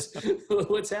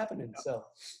 What's happening? So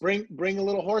bring a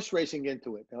little horse racing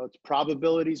into it. It's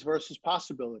probabilities versus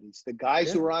possibilities. The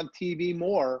guys who are on TV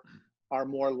more are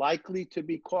more likely to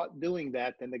be caught doing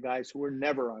that than the guys who were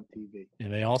never on TV.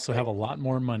 And they also have a lot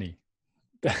more money.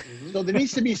 So there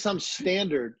needs to be some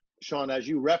standard, Sean, as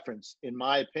you referenced, in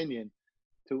my opinion,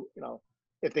 to,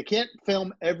 if they can't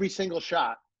film every single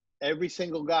shot, every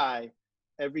single guy,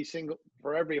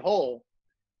 for every hole,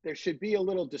 there should be a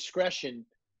little discretion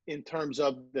in terms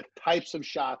of the types of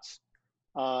shots.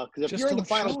 Because if you're in the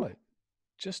final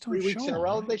just 3 weeks in a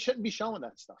row, they shouldn't be showing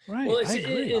that stuff. Right. Well, I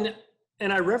agree.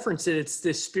 And I referenced it. It's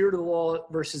the spirit of the law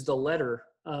versus the letter.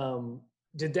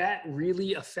 Did that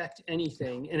really affect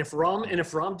anything? And if Rom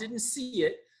didn't see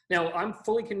it, now I'm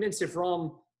fully convinced if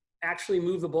Rom actually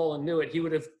moved the ball and knew it, he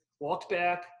would have walked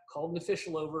back, called an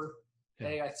official over. Yeah.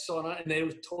 Hey, I saw it, and they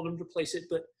told him to place it.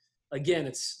 But again,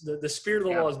 it's the spirit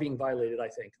of the law is being violated, I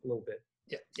think, a little bit.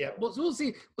 Yeah. We'll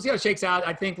see how it shakes out.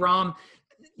 I think Rom,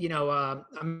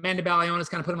 Amanda Balionis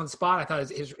kind of put him on the spot. I thought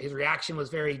his reaction was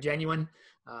very genuine.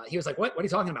 He was like, "What are you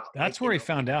talking about?" That's where he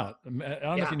found out. I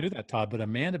don't know if you knew that, Todd, but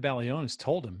Amanda Balionis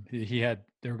told him they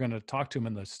were going to talk to him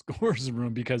in the scores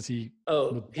room because he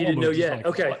didn't know yet.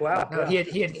 Okay, wow. No,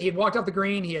 he had walked off the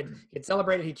green. He had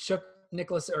celebrated. He shook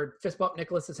Nicholas or fist bumped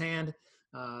Nicholas's hand,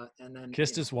 and then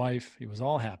kissed his wife. He was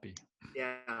all happy.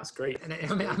 Yeah, that's great. And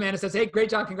Amanda says, "Hey, great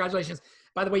job, congratulations.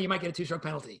 By the way, you might get a 2-stroke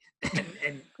penalty."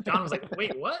 and John was like,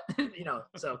 "Wait, what?"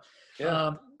 So.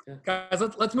 Yeah. Guys,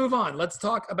 let's move on. Let's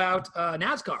talk about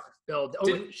NASCAR. Bill,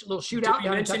 little shootout. Did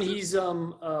you mention he's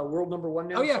world number one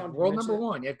now? Oh yeah, Sean? world number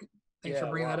one. Yeah, thanks for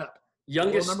bringing that up.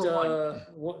 Youngest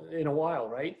in a while,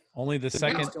 right? Only the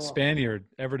second Spaniard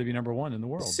ever to be number one in the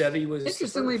world. Seve was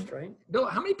interestingly, first, right? Bill,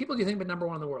 how many people do you think have been number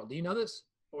one in the world? Do you know this?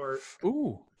 Or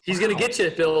he's gonna get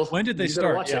you, Bill. When did they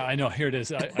start? Yeah, I know. Here it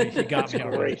is. He got me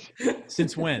already.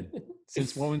 Since when?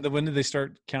 Since when did they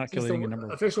start calculating a number?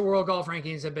 Official world golf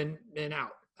rankings have been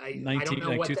out. I don't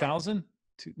know what 2000.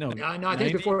 No, I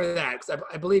think before that, because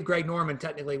I believe Greg Norman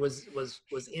technically was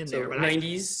in there. But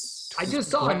 90s. I just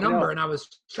saw a number and I was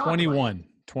shocked.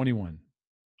 21.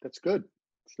 That's good.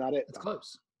 It's not it. It's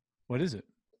close. What is it?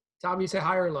 Tom, you say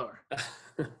higher or lower?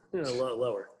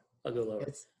 Lower. I'll go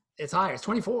lower. It's higher. It's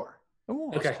 24.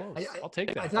 Oh, okay. I'll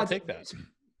take that. I'll take that.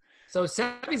 So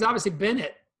Seve's obviously been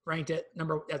ranked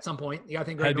at some point. I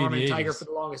think Greg Norman and Tiger for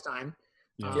the longest time.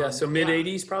 So mid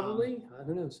 80s probably.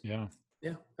 Who knows? Yeah,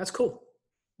 that's cool.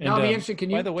 That'll be interesting. Can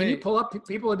you pull up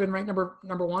people who have been ranked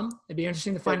number one? It'd be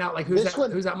interesting to find out who's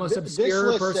that most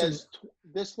obscure person.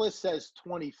 This list says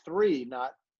 23,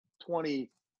 not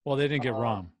 20. Well, they didn't get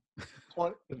Rom.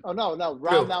 20. Oh no,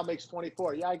 Rom now makes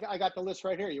 24. Yeah, I got the list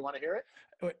right here. You want to hear it?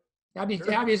 I'd be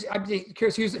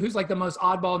curious who's like the most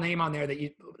oddball name on there that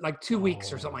you like 2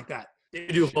 weeks or something like that.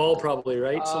 Duval probably,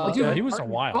 right? He was a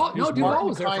while. Duval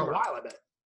was there for a while, I bet.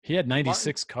 He had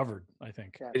 96 covered, I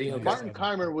think. Yeah. Martin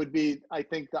Keimer would be, I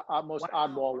think, the most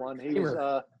oddball one. He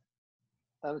was.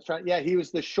 He was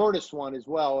the shortest one as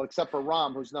well, except for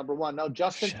Rom, who's number one. No,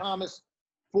 Justin Thomas,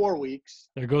 4 weeks.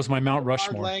 There goes my Mount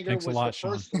Rushmore. Thanks a lot,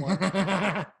 Sean.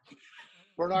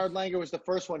 Bernard Langer was the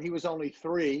first one. He was only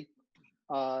 3.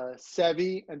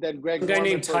 Seve, and then Greg. A guy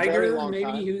Norman named Tiger,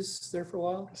 maybe he was there for a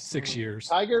while. 6 years.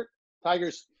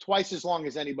 Tiger's twice as long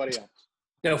as anybody else.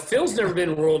 Now, Phil's never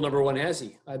been world number one, has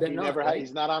he? I bet he not. Never right?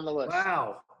 He's not on the list.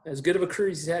 Wow. As good of a career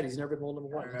as he's had, he's never been world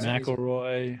number one.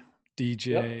 McElroy,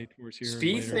 DJ, towards here.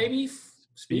 Spieth, maybe?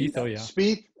 Spieth, oh yeah.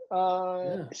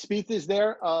 Spieth is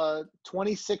there,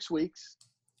 26 weeks.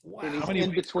 Wow. And he's How many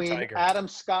in weeks for between Tiger? Adam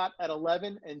Scott at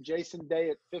 11 and Jason Day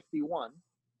at 51.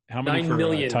 How many 9 for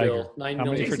million, Tiger? Bill. 9 How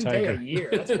many million. for Jason Day a Tiger? year.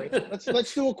 That's great.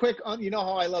 Let's do a quick. You know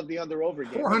how I love the under over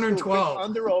game. 412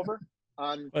 under over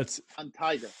on Let's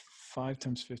Tiger. 5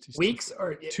 times 50. weeks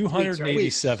or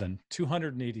 287.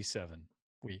 287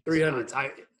 weeks. 300.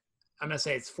 I'm gonna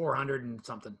say it's 400 and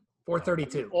something.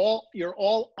 432. You're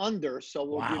all under, so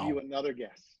we'll give Wow. you another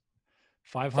guess.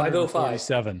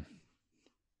 547.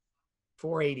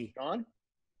 480. John,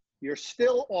 you're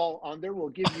still all under. We'll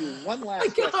give you one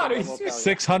last guess. God, and then he's we'll tell you.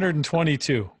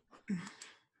 622.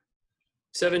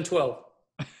 712.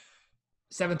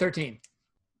 713.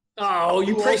 Oh,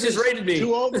 you Two prices overs- rated me.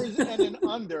 2 overs and an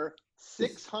under.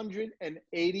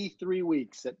 683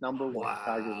 weeks at number one.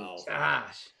 Tiger Wow. Woods.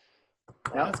 Gosh,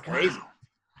 Yeah. that's crazy.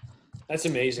 That's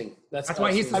amazing. That's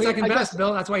why he's the absolutely- second I best, guess-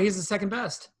 Bill. That's why he's the second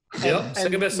best. Yep,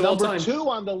 second best of all number time. 2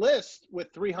 on the list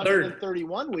with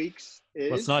 331 weeks is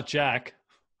Well, it's not Jack.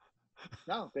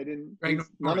 No, they didn't. Greg None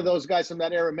Norman. of those guys from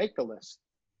that era make the list.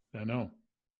 I know.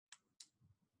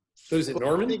 Who's it, I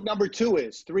Norman? think number 2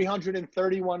 is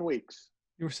 331 weeks.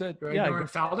 You were said, Greg yeah. Norman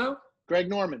Faldo. Greg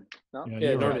Norman. No, Yeah, Yeah,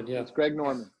 you're Norman, right. yeah. it's Greg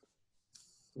Norman.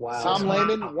 Wow. Tom Wow.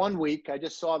 Lehman, 1 week. I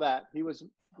just saw that. He was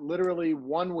literally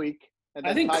 1 week. And I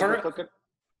then think Tiger Car- took it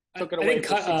I away. think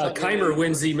for 680. Keimer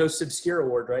wins the most obscure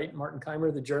award, right? Martin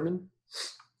Keimer, the German.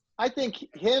 I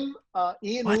think him,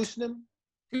 Ian What? Woosnam.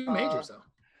 2 majors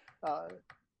though.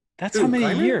 That's Who, how many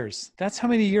Keimer? years. That's how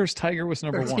many years Tiger was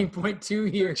number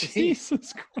 13.2 years.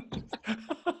 Jesus Christ.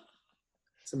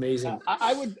 It's amazing.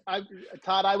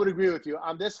 Todd, I would agree with you.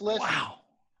 On this list, Wow.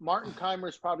 Martin Keimer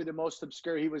is probably the most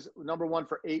obscure. He was number 1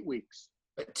 for 8 weeks.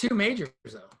 But 2 majors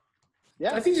though.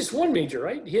 Yeah, I think just one major,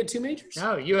 right? He had 2 majors?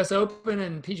 No, U.S. Open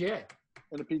and PGA.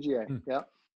 in the PGA. Yeah,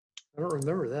 I don't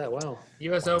remember that. Wow.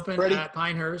 U.S. Open Freddie- at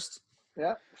Pinehurst.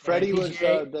 yeah. Freddie and was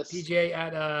PGA, the PGA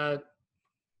at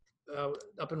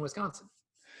up in Wisconsin.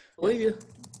 Believe you.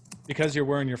 Because you're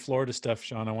wearing your Florida stuff,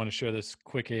 Sean, I want to share this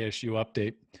quick ASU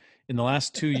update. In the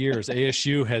last 2 years,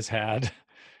 ASU has had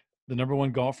the number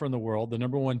 1 golfer in the world, the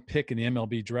number 1 pick in the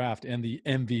MLB draft, and the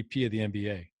MVP of the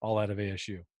NBA, all out of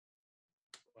ASU.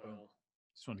 Wow.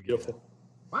 Just wanted to get Beautiful.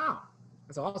 Wow,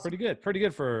 that's awesome. pretty good. Pretty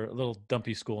good for a little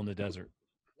dumpy school in the desert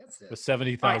That's with it.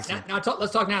 70,000. All right, now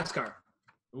let's talk NASCAR.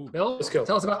 Ooh. Bill, Let's go.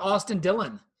 tell us about Austin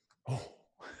Dillon. Oh.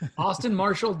 Austin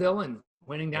Marshall Dillon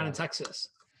winning down in Yeah. Texas.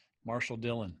 Marshall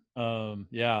Dillon.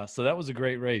 Yeah, so that was a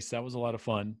great race. That was a lot of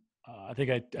fun. I think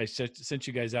I sent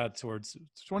you guys out towards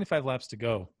 25 laps to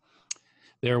go.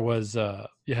 There was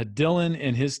you had Dillon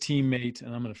and his teammate,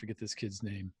 and I'm going to forget this kid's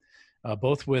name,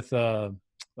 both with Hendricks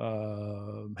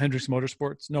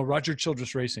Motorsports. No, Roger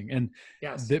Childress Racing. And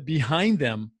Yes. behind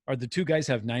them are the 2 guys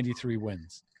have 93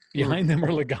 wins. Behind them are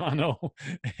Logano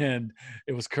and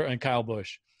Kyle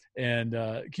Busch. And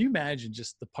can you imagine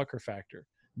just the pucker factor,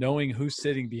 knowing who's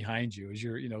sitting behind you as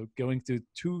you're, going through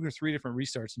 2 or 3 different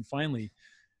restarts, and finally,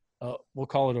 we'll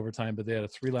call it overtime, but they had a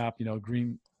 3-lap,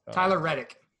 green. Tyler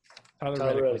Reddick.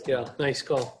 Tyler Reddick, yeah. Nice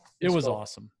call. It Nice was call.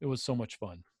 awesome. It was so much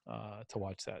fun to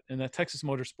watch that. And that Texas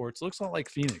Motorsports looks a lot like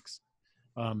Phoenix.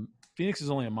 Phoenix is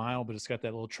only a mile, but it's got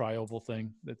that little tri-oval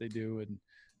thing that they do and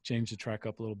change the track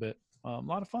up a little bit. A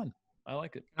lot of fun. I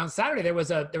like it. On Saturday there was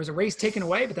a race taken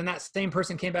away, but then that same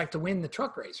person came back to win the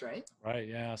truck race, right? Right.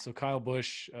 Yeah. So Kyle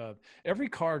Busch, every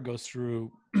car goes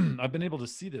through. I've been able to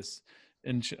see this,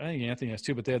 and I think Anthony has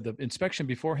too. But they had the inspection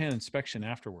beforehand, inspection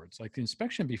afterwards. Like the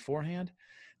inspection beforehand,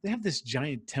 they have this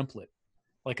giant template,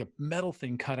 like a metal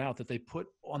thing cut out that they put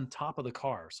on top of the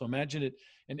car. So imagine it,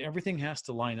 and everything has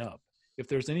to line up. If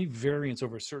there's any variance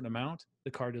over a certain amount,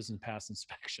 the car doesn't pass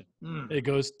inspection. It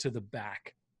goes to the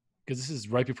back, because this is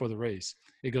right before the race.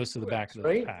 It goes to the back of the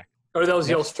Right? pack. Or that was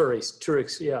the Yep. All-Star race.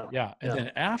 Truex, yeah. Yeah. And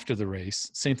then after the race,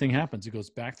 same thing happens. It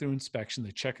goes back through inspection. They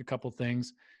check a couple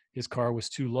things. His car was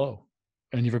too low.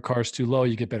 And if your car's too low,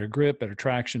 you get better grip, better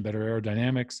traction, better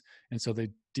aerodynamics. And so they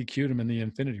DQ'd him in the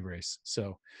Infinity race.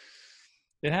 So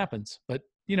it happens. But,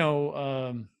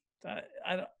 I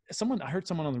heard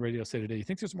someone on the radio say today, you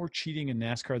think there's more cheating in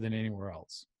NASCAR than anywhere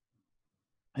else?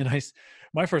 And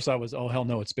my first thought was, oh, hell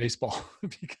no, it's baseball.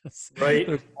 Because Right.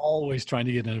 they're always trying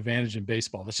to get an advantage in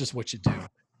baseball. That's just what you do.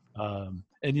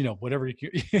 And, whatever,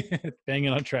 banging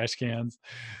on trash cans,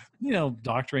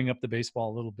 doctoring up the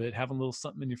baseball a little bit, having a little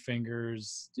something in your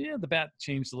fingers. Yeah, the bat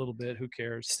changed a little bit. Who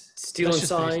cares? Stealing That's just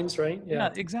signs, right? Yeah,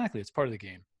 exactly. It's part of the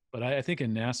game. But I think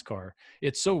in NASCAR,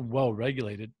 it's so well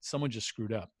regulated. Someone just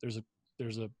screwed up. There's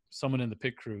someone in the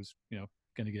pit crews, going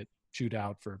to get chewed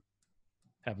out for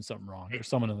having something wrong, or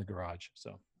someone in the garage.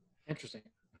 So Interesting.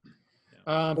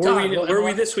 Yeah. Where Todd, are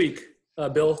we this week,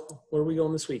 Bill? Where are we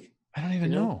going this week? I don't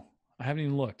even know. I haven't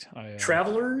even looked.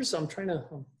 Travelers. I'm trying to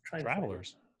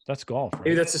Travelers. That's golf, right?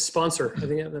 Maybe that's a sponsor. I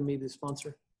think that may be the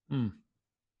sponsor. We'll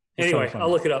Anyway,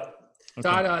 I'll look it up. Okay.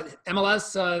 Todd,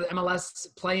 MLS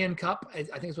Play-In Cup, I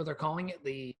think is what they're calling it.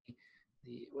 The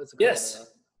what's it called? Yes.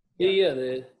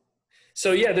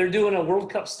 So they're doing a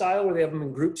World Cup style where they have them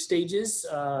in group stages.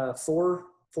 Four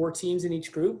teams in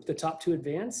each group. The top 2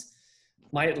 advance.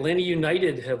 My Atlanta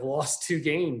United have lost 2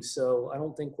 games, so I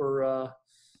don't think we're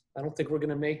going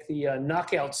to make the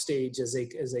knockout stage, as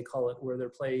they call it, where they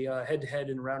play head-to-head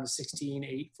in a round of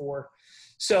 16, 8-4.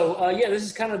 So, this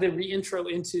is kind of the reintro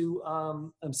into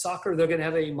soccer. They're going to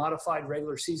have a modified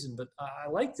regular season, but I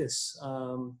like this.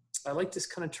 I like this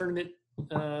kind of tournament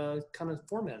kind of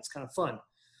format. It's kind of fun.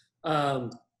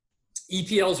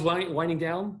 EPL's winding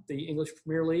down, the English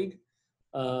Premier League.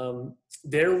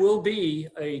 There will be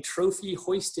a trophy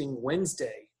hoisting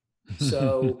Wednesday.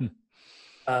 So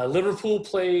Liverpool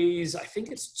plays, I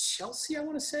think it's Chelsea, I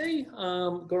want to say, going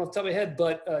off the top of my head,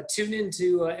 but tune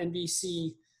into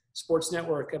NBC Sports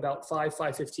Network about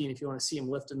 5:15 if you want to see him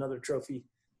lift another trophy,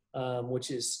 which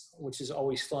is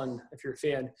always fun if you're a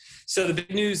fan. So the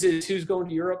big news is who's going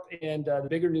to Europe, and the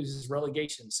bigger news is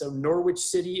relegation. So Norwich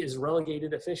City is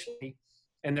relegated officially,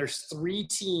 and there's 3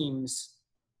 teams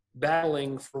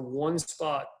battling for one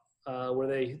spot where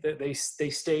they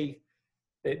stay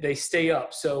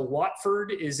up. So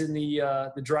Watford is in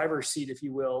the driver's seat, if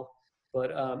you will,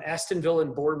 but Aston Villa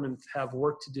and Bournemouth have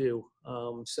work to do.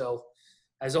 So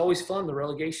as always fun, the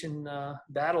relegation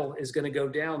battle is going to go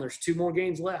down. There's 2 more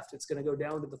games left. It's going to go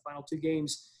down to the final 2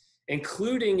 games,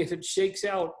 including, if it shakes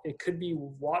out, it could be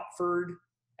Watford,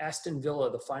 Aston Villa,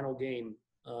 the final game.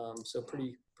 So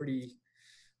pretty,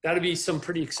 that'll be some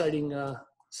pretty exciting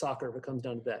soccer if it comes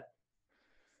down to that.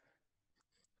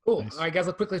 Cool. Nice. All right, guys,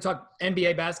 let's quickly talk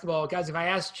NBA basketball. Guys, if I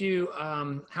asked you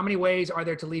how many ways are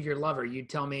there to leave your lover, you'd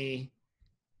tell me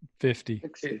 50.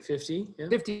 50, yeah.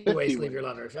 50 ways to leave your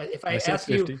lover. If I said ask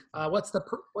you 50. what's the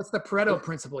Pareto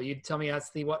principle, you'd tell me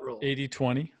that's the what rule?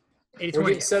 80-20. 80-20. We're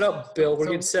getting set up, Bill. We're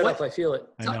So getting set what- up. I feel it.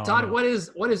 I know, Todd, I know. what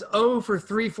is O for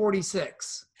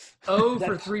 346? O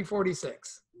for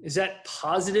 346. Is that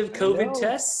positive COVID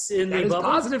tests in That the is bubble?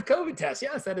 positive COVID tests.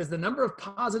 Yes, that is the number of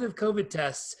positive COVID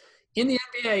tests in the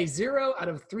NBA. 0 out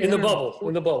of 3. In the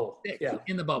bubble. Yeah.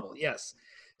 In the bubble, yes.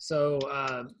 So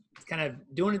kind of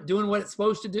doing what it's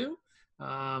supposed to do.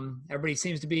 Everybody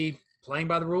seems to be playing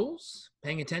by the rules,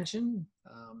 paying attention.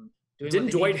 Didn't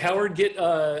Dwight Howard get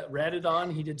ratted on?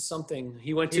 He did something.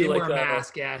 He went He to didn't like wear a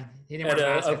mask. Yeah, he didn't wear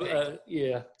a mask. I think.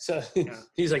 Yeah. So Yeah.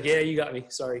 he's like, "Yeah, you got me.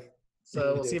 Sorry."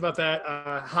 So we'll see about that.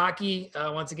 Hockey,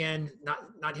 once again,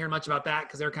 not hearing much about that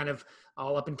because they're kind of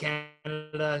all up in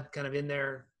Canada, kind of in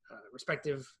their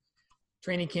respective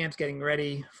training camps, getting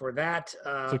ready for that.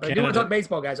 But I do want to talk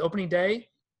baseball, guys. Opening day.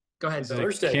 Go ahead, Bill.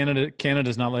 Thursday.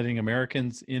 Canada's not letting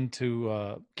Americans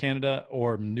into Canada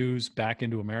or news back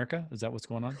into America. Is that what's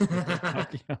going on?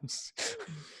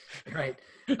 Right.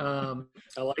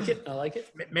 I like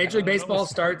it. Major League Baseball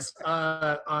starts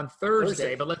on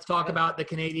Thursday, but let's talk about the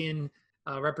Canadian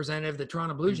representative. The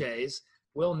Toronto Blue Jays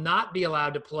will not be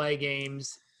allowed to play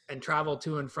games and travel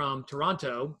to and from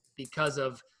Toronto because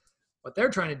of what they're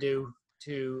trying to do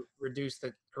to reduce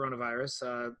the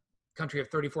coronavirus. Country of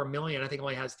 34 million, I think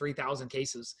only has 3,000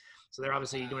 cases. So they're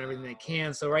obviously doing everything they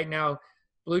can. So right now,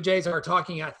 Blue Jays are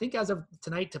talking, I think as of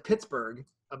tonight, to Pittsburgh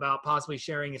about possibly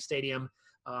sharing a stadium.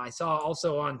 I saw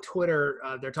also on Twitter,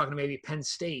 they're talking to maybe Penn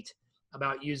State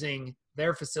about using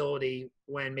their facility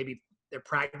when maybe they're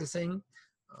practicing.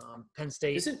 Penn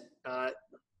State,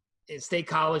 State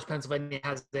College, Pennsylvania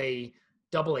has a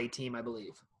AA team, I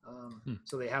believe.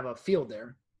 So they have a field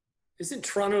there. Isn't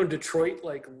Toronto and Detroit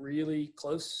like really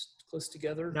close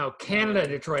together? No, Canada and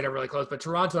Detroit are really close, but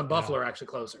Toronto and Buffalo are actually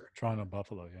closer. Toronto and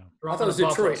Buffalo, yeah. I thought it was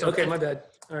Detroit. So okay, my bad.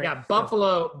 All right. Yeah,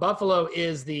 Buffalo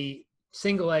is the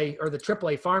single A or the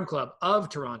AAA farm club of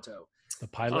Toronto. The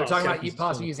pilot. They're talking about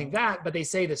possibly using that, but they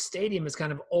say the stadium is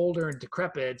kind of older and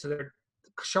decrepit. So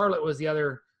Charlotte was the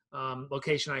other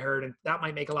location I heard, and that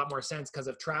might make a lot more sense because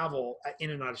of travel in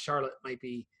and out of Charlotte might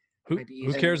be Who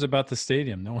easier. cares about the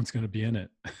stadium? No one's going to be in it.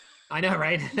 I know,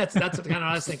 right? That's what kind of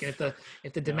I was thinking.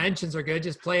 If the dimensions are good,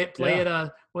 just play at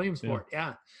Williamsport.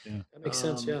 Yeah. That makes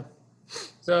sense. Yeah.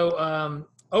 So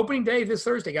opening day this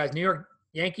Thursday, guys. New York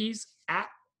Yankees at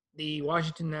the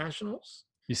Washington Nationals.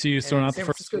 You see who's throwing out the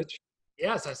first pitch?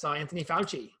 Yes, I saw Anthony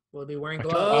Fauci will be wearing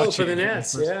gloves. Oh, for the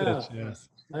Nets. Yeah. Yes.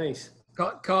 Nice.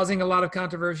 Causing a lot of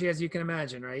controversy, as you can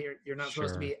imagine, right? You're not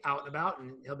supposed to Sure. be out and about,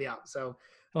 and he'll be out. So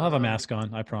He'll have a mask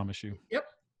on, I promise you. Yep.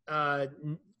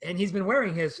 And he's been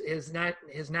wearing his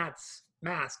Nats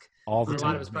mask All the for time. a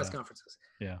lot of his press conferences.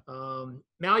 Yeah.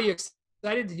 Mal, you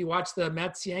excited? Did you watch the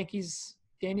Mets Yankees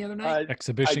game the other night?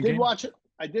 Exhibition I did game? watch it.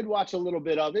 I did watch a little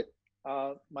bit of it.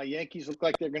 My Yankees look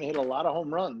like they're going to hit a lot of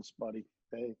home runs, buddy.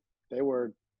 They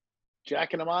were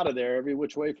jacking them out of there every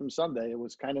which way from Sunday. It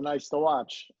was kind of nice to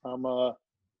watch.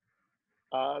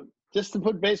 Just to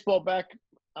put baseball back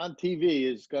on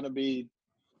TV is going to be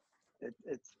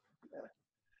it's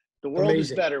the world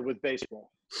Amazing. is better with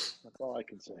baseball. That's all I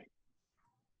can say.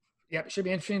 Yep, should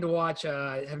be interesting to watch.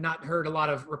 I have not heard a lot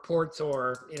of reports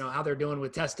or how they're doing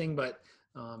with testing, but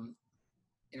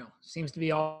seems to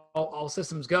be all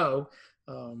systems go.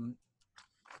 I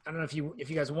don't know if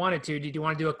you guys wanted to. Did you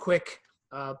want to do a quick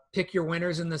pick your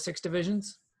winners in the 6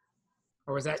 divisions,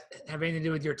 or was that have anything to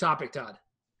do with your topic, Todd?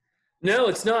 No,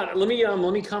 it's not. Let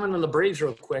me comment on the Braves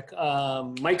real quick.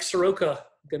 Mike Soroka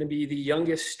going to be the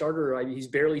youngest starter. He's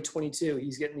barely 22.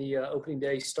 He's getting the opening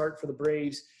day start for the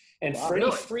Braves. And Wow, Freddie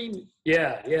really? Freeman,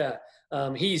 yeah.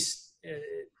 He's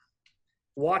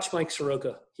watch Mike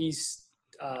Soroka. He's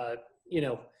Good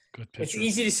pitcher. it's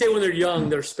easy to say when they're young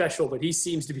they're special, but he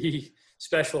seems to be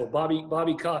special.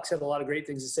 Bobby Cox had a lot of great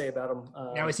things to say about him.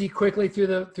 Now, is he quickly through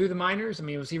the minors? I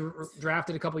mean, was he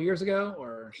drafted a couple years ago,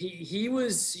 or he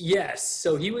was, yes.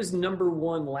 So he was number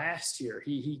 1 last year.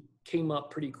 He came up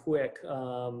pretty quick.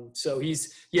 So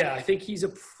I think he's a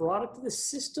product of the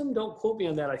system. Don't quote me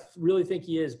on that. I really think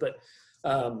he is. But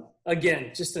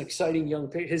again, just an exciting young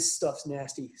pick. His stuff's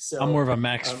nasty. So I'm more of a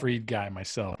Max Fried guy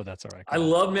myself, but that's all right. I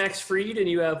love Max Fried, and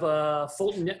you have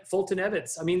Fulton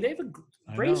Evans. I mean,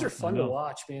 Braves are fun to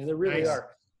watch, man. They really Nice.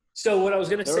 are. So what I was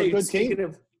going to They're a say, good speaking team.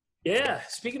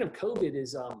 of COVID,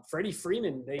 is Freddie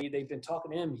Freeman. They've been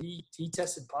talking to him. He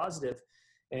tested positive,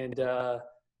 and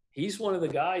he's one of the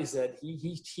guys that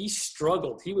he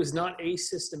struggled. He was not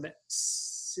asymptomatic.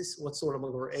 What's the word I'm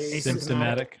looking for?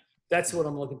 Symptomatic. That's what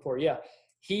I'm looking for. Yeah.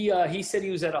 He said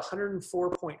he was at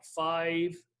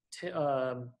 104.5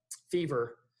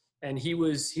 fever, and he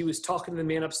was talking to the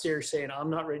man upstairs saying, "I'm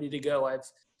not ready to go.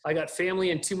 I got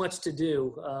family and too much to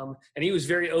do." And he was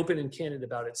very open and candid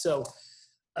about it. So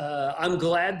I'm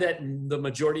glad that the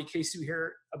majority of cases we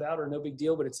hear about are no big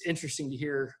deal, but it's interesting to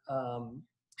hear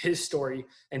his story.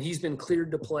 And he's been cleared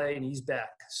to play, and he's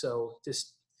back. So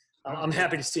I'm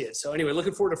happy to see it. So anyway,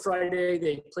 looking forward to Friday.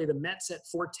 They play the Mets at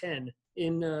 4:10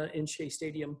 in Shea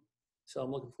Stadium. So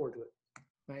I'm looking forward to it.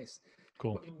 nice?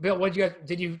 Cool. Bill,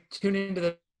 did you tune into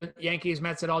the Yankees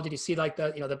Mets at all? Did you see like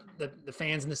the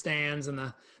fans in the stands and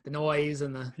the noise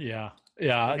and the Yeah.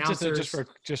 announcers?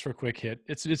 Just for a quick hit.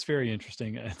 It's very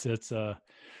interesting. Look,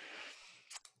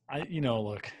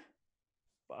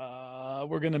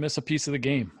 we're gonna miss a piece of the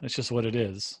game. It's just what it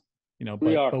is.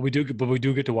 But we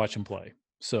do get to watch them play.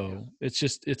 So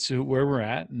it's where we're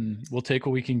at, and we'll take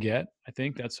what we can get. I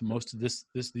think that's most of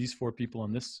these 4 people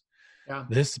on this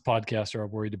podcast are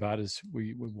worried about is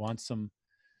we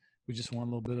just want a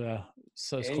little bit of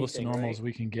as close to normal as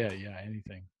we can get. Yeah,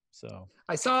 anything. So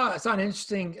I saw an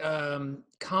interesting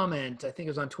comment. I think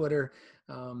it was on Twitter.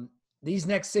 These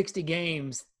next 60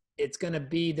 games, it's going to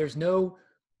be there's no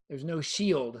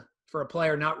shield for a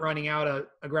player not running out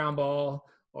a ground ball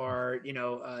or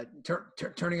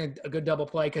turning a good double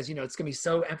play, because it's going to be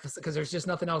so emphasis because there's just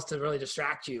nothing else to really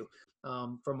distract you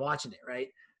from watching it,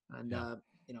 right? And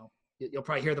you'll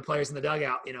probably hear the players in the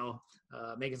dugout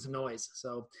making some noise.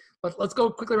 So let's go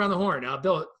quickly around the horn.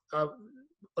 Bill,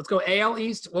 let's go AL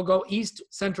East. We'll go East,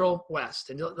 Central, West,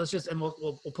 and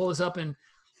we'll pull this up in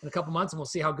a couple months, and we'll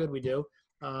see how good we do.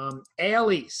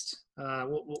 AL East.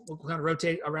 We'll kind of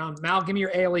rotate around. Mal, give me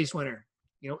your AL East winner.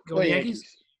 Go with the Yankees.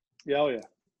 Yeah, oh yeah.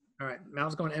 All right,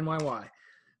 Mal's going NYY.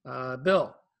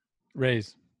 Bill.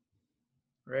 Rays.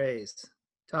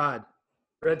 Todd.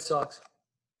 Red Sox.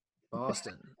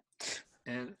 Boston.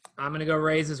 And I'm going to go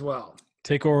Rays as well.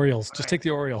 Take Orioles. Just take the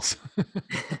Orioles.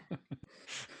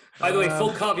 By the way,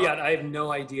 full caveat, I have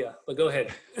no idea, but go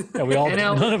ahead. Yeah, we all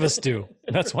none of us do.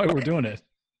 That's why we're doing it.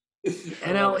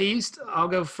 NL East, I'll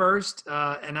go first,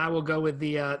 and I will go with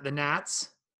the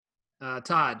Nats.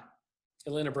 Todd.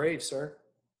 Atlanta Braves, sir.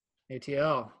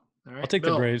 ATL. All right. I'll take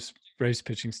Bill. the Braves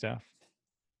pitching staff.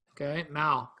 Okay,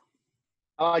 Mal.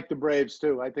 I like the Braves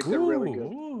too. I think they're really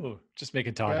good. Ooh, just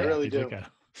making Todd. Okay. happy. I really do.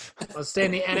 Let's stay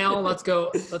in the NL. Let's go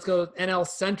NL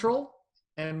Central,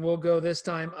 and we'll go this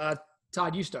time.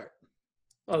 Todd, you start.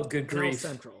 Oh, good NL grief.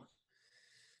 Central.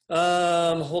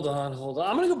 Hold on.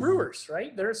 I'm gonna go Brewers,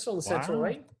 right? They're still in the Central, Wow.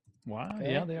 right? Wow.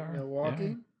 Okay. Yeah, they are.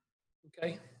 Milwaukee.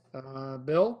 Okay.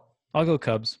 Bill. I'll go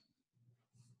Cubs.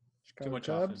 Chicago Too much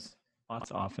Cubs. offense.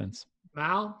 Lots of offense.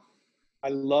 Mal. I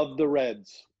love the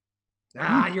Reds.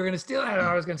 You're gonna steal that.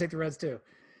 I was gonna take the Reds too.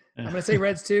 I'm gonna say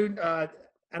Reds too.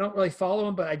 I don't really follow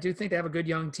them, but I do think they have a good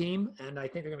young team, and I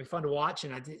think they're going to be fun to watch.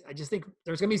 And I just think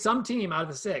there's going to be some team out of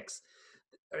the 6.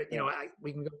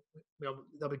 We can go.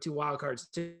 There'll be 2 wild cards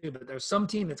too, but there's some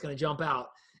team that's going to jump out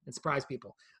and surprise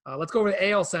people. Let's go over to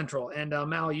AL Central, and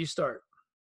Mal, you start.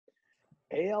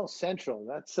 AL Central.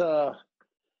 That's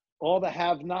all the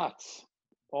have-nots,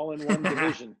 all in one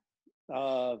division.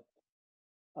 But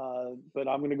I'm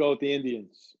going to go with the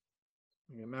Indians.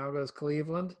 Okay, Mal goes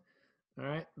Cleveland. All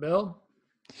right, Bill.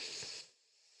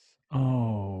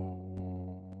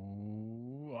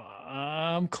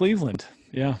 Cleveland.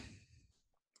 Yeah.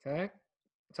 Okay,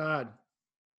 Todd.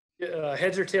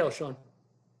 Heads or tails, Sean?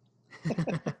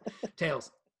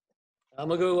 Tails. I'm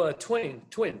gonna go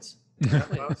Twins.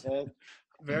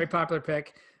 Very popular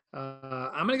pick.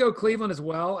 I'm going to go Cleveland as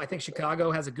well. I think Chicago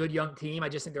has a good young team. I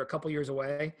just think they're a couple years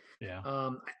away. Yeah.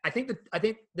 I think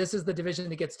this is the division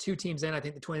that gets 2 teams in. I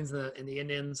think the Twins and the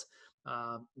Indians,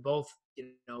 both,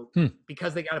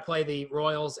 because they got to play the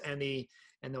Royals and the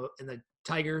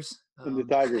Tigers. And the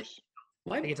Tigers.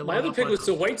 My other pick was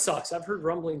the White Sox. I've heard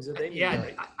rumblings that they. I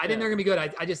think they're going to be good.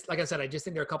 I just, like I said, I just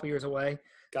think they're a couple years away.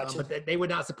 Gotcha. But they would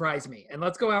not surprise me. And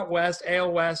let's go out west,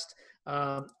 AL West.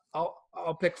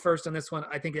 I'll pick first on this one.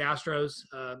 I think the Astros,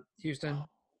 Houston.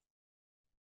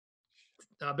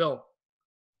 Bill.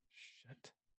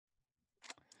 Shit.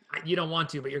 You don't want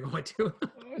to, but you're going to.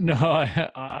 No,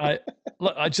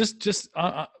 I just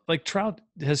like Trout.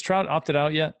 Has Trout opted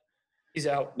out yet? He's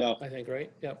out. No, I think,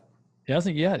 right? Yep. He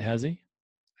hasn't yet, has he?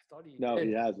 I thought No, did.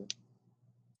 he hasn't.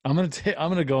 I'm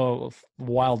gonna go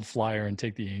wild flyer and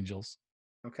take the Angels.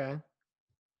 Okay.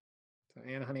 So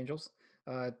Anaheim Angels.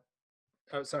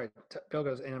 Sorry. Bill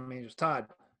goes Anaheim Angels. Todd.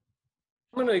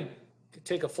 I'm going to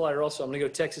take a flyer also. I'm going to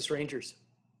go Texas Rangers.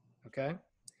 Okay.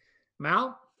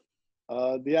 Mal?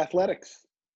 The Athletics.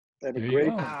 They have a There you great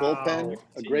go. bullpen, Wow.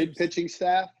 a great pitching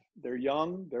staff. They're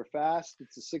young. They're fast.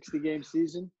 It's a 60-game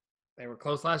season. They were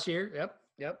close last year.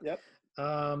 Yep. Yep.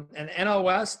 And NL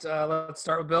West, let's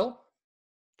start with Bill.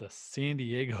 The San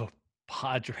Diego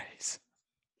Padres.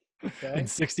 Okay. In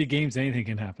 60 games, anything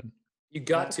can happen. You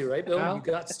got to, right, Bill? Al? You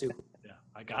got to. Yeah,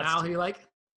 I got Mal, who you like?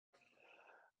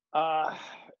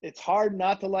 It's hard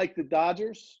not to like the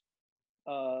Dodgers.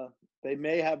 They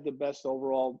may have the best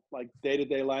overall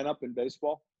day-to-day lineup in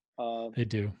baseball. They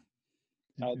do.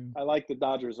 I like the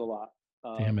Dodgers a lot.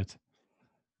 Damn it.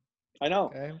 I know.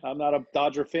 Okay. I'm not a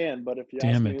Dodger fan, but if you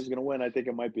ask me who's going to win, I think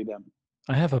it might be them.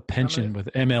 I have a pension with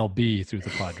MLB through the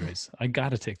Padres. I got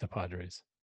to take the Padres.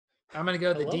 I'm going to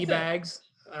go the love D-Bags.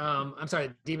 I'm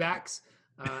sorry, D-Backs.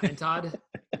 And Todd,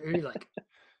 who do you like?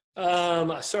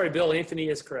 Sorry, Bill. Anthony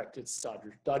is correct. It's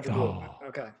Dodger Blue. Oh,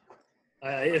 Okay.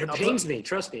 It pains me.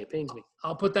 Trust me, it pains me.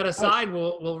 I'll put that aside.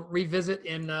 We'll revisit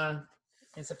in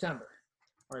September.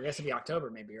 Or I guess it'd be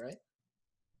October maybe, right?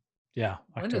 yeah,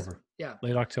 When does- October. yeah.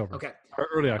 Late October. Okay. Or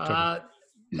early October.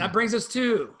 That brings us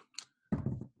to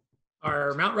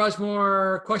our Mount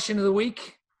Rushmore question of the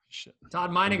week. Shit. Todd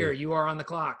Meininger, you are on the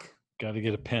clock. Got to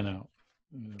get a pen out.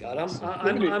 God,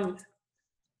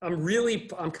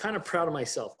 I'm kind of proud of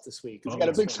myself this week. He's got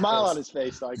a big smile on his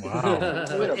face. Like, Wow.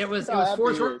 It was How happy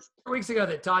 4 he short is. weeks ago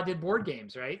that Todd did board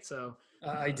games, right? So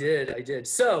I did.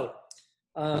 So,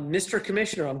 Mr.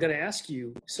 Commissioner, I'm going to ask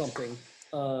you something.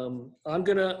 I'm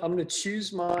gonna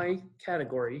choose my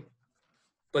category,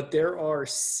 but there are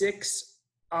 6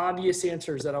 obvious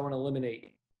answers that I want to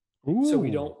eliminate, so we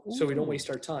don't waste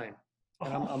our time.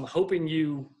 And I'm hoping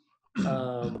you're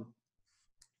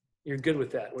good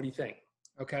with that. What do you think?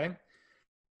 okay.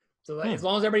 So as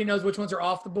long as everybody knows which ones are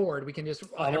off the board, we can just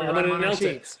I'm everybody gonna run them on our announce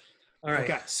it. sheets. All right.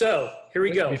 Okay. So here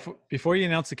we go. Before you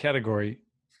announce the category,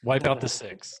 wipe out the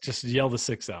 6. Just yell the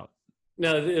 6 out.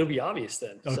 No, it'll be obvious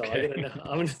then. So Okay.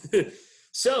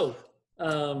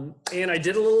 And I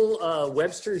did a little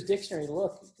Webster's dictionary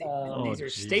look. These are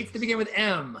Jesus. states that begin with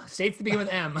M. States that begin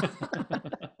with M.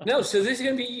 No, so this is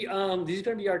gonna be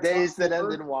our Days top that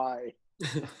 4. end in Y.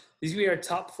 These will be our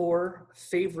top 4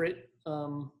 favorite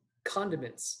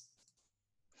condiments.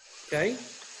 Okay.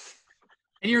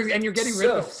 and you're getting rid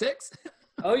of 6?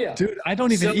 Oh yeah. Dude, I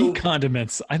don't even So- eat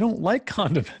condiments. I don't like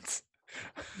condiments.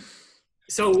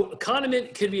 So a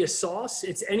condiment could be a sauce.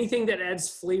 It's anything that adds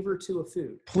flavor to a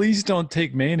food. Please don't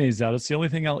take mayonnaise out. It's the only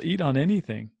thing I'll eat on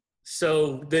anything.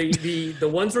 So the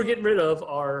ones we're getting rid of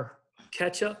are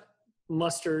ketchup,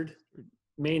 mustard,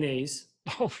 mayonnaise,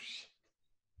 Oh,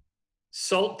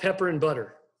 salt, pepper, and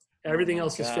butter. Everything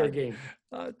else is fair God. game.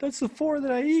 that's the 4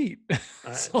 that I eat.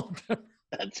 right. Salt, pepper.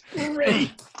 That's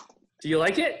great. Do you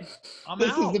like it? I'm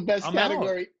This out. is the best I'm out.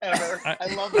 category ever.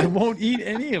 I love I it. won't eat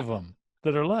any of them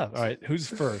that are left. All right, who's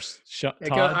first? All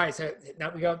Todd? right, so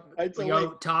now we go. Right, so We go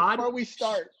wait, Todd. Before we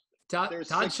start, Todd, there's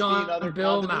Todd, 16 Sean, other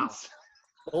Bill, Mal. condiments.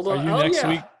 Hold Are on. you Oh, next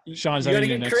yeah. week? Sean, is you that got to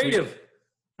you get next week? creative.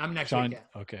 I'm next Sean, week.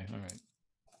 Yeah. okay, all right.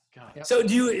 God. Yep. So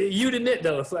you'd admit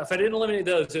though, if I didn't eliminate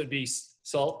those, it would be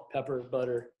salt, pepper,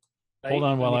 butter. Right? Hold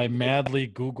on while I mean, madly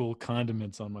Google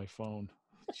condiments on my phone.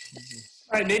 Jesus.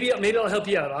 All right, maybe I'll help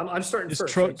you out. I'm starting Does,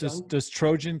 first. Right, does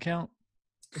Trojan count?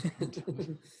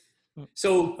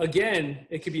 So again,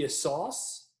 it could be a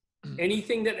sauce,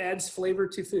 anything that adds flavor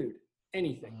to food,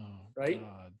 anything, Oh, right?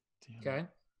 God damn it. Okay.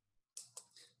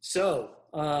 So,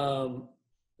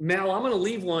 Mal, I'm going to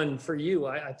leave one for you.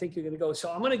 I think you're going to go. So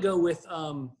I'm going to go with,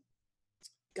 God,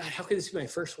 how could this be my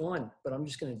first one? But I'm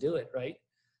just going to do it, right?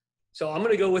 So I'm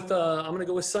going to go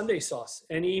with Sunday sauce.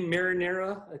 Any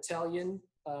marinara Italian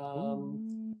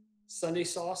Sunday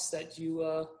sauce that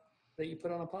you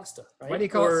put on a pasta, right? Why do you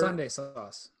call it Sunday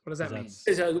sauce? What does that mean?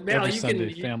 Mal, Every you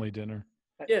Sunday can, family dinner.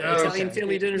 yeah, Oh, Italian okay.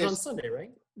 family dinners on There's- Sunday, right?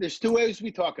 There's two ways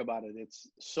we talk about it. It's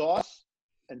sauce,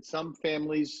 and some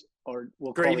families will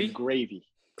call Gravy? it gravy.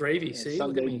 Gravy, And see? Look at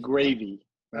Sunday me. gravy,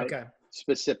 right? Okay.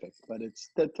 Specific, but it's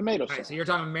the tomato All right. sauce. So you're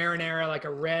talking marinara, like a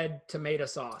red tomato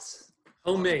sauce.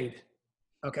 Homemade.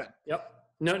 Okay. Yep.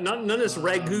 No, none of this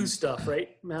ragu stuff,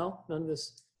 right, Mal? None of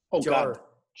this Oh jar. God,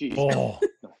 jeez. Oh,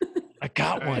 I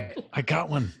got All one. right. I got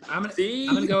one. I'm gonna See,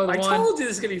 I'm gonna go with I one. told you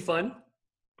this is gonna be fun.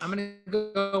 I'm gonna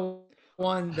go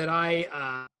one that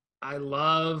I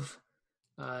love.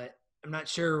 I'm not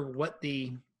sure what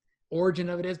the origin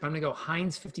of it is, but I'm gonna go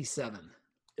Heinz 57.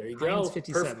 There you Heinz go.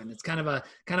 57. It's kind of a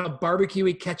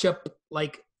barbecuey ketchup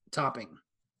like topping.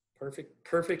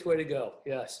 Perfect way to go.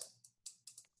 Yes.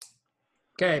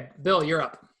 Okay, Bill, you're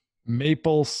up.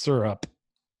 Maple syrup.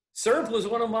 Syrup was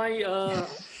one of my.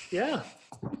 Yeah.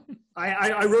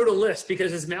 I wrote a list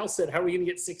because, as Mal said, how are we gonna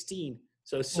get 16?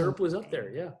 So syrup was up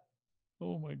there. Yeah.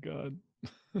 Oh my God.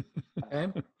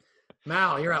 Okay,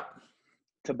 Mal, you're up.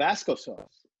 Tabasco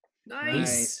sauce.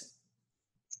 Nice.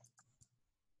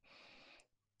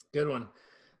 Good one.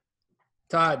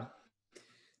 Todd.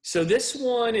 So this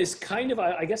one is kind of,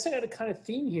 I guess I got a kind of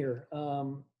theme here.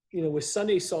 With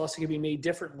Sunday sauce, it can be made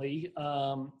differently.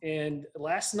 And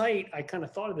last night I kind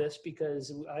of thought of this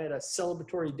because I had a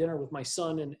celebratory dinner with my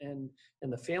son and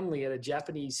the family at a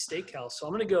Japanese steakhouse. So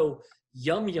I'm going to go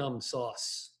yum yum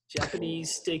sauce.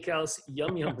 Japanese steakhouse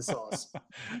yum yum sauce.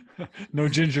 No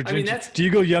ginger. I mean, ginger. Do you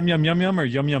go yum yum yum yum or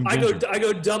yum yum ginger? I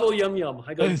go double yum yum.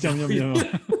 I go Yum, yum,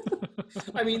 yum.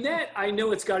 I mean, I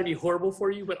know it's got to be horrible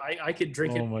for you, but I could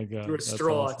drink Oh it my God, through a that's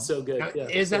straw. awesome. It's so good. Now, Yeah,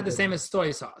 is so that the good. same as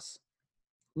soy sauce?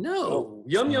 No,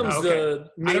 yum yum's okay. the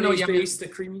I don't know mayonnaise yum yum. base, the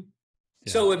creamy.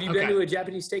 Yeah. So have you been Okay. to a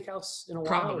Japanese steakhouse in a while?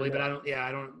 Probably, or but no?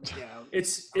 I don't. Yeah.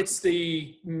 It's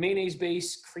the mayonnaise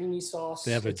base creamy sauce.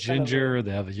 They have a It's kind of ginger.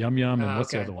 They have a yum yum, and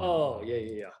what's the okay. other one? Oh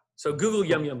yeah. So Google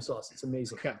yum yum sauce. It's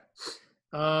amazing. Okay.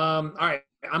 All right.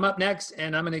 I'm up next,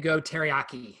 and I'm going to go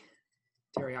teriyaki.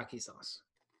 Teriyaki sauce.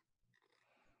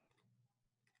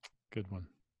 Good one.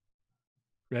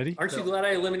 Ready? Aren't you So- glad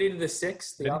I eliminated the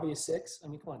six, the Ready? obvious six? I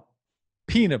mean, come on.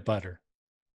 Peanut butter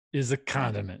is a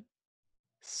condiment.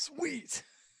 Sweet.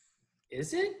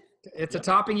 Is it? It's a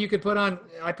topping you could put on.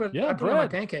 I put it on my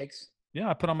bread. pancakes. Yeah,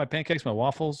 I put on my pancakes, my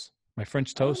waffles, my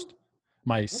French toast,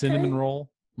 my cinnamon roll,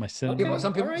 my cinnamon. Okay.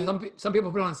 Some people, all right. some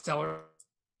people put it on celery.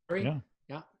 Yeah,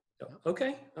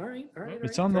 Okay. All right.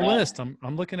 it's on the list. I'm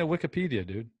looking at Wikipedia,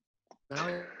 dude.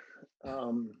 Now,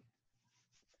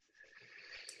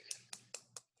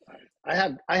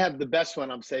 I have the best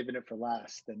one. I'm saving it for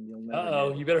last, and you'll never. Uh-oh.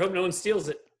 get it. You better hope no one steals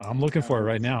it. I'm looking for it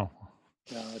right now.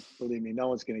 No, believe me, no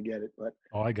one's going to get it. But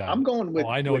Oh, I got I'm it. going with. Oh,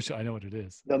 I know. with I know what it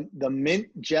is. the mint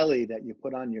jelly that you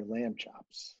put on your lamb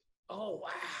chops. Oh,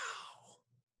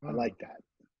 wow. I like that.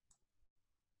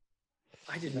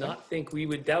 I did not think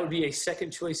that would be a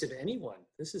second choice of anyone.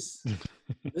 This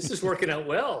is working out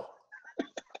well.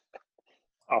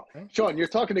 Oh, Sean, you're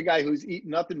talking to a guy who's eaten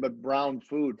nothing but brown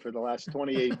food for the last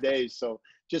 28 days. So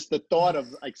just the thought of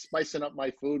like spicing up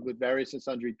my food with various and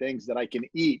sundry things that I can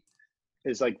eat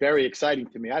is like very exciting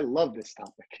to me. I love this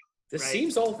topic. This Right.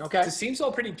 seems all Okay. This seems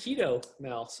all pretty keto,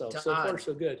 Mal. So far Todd.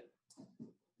 so good.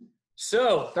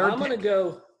 So Third I'm gonna pick.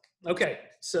 go. Okay,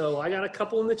 so I got a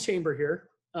couple in the chamber here.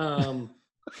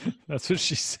 That's what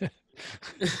she said.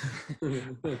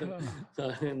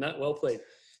 Not well played.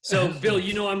 So Bill,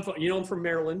 I'm from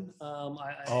Maryland.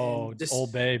 Oh,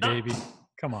 Old Bay, baby.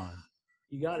 Come on.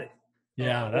 You got it.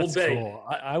 Yeah, Old that's Bay. cool.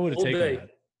 I would have Old taken Bay. that.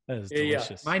 That is Yeah, yeah.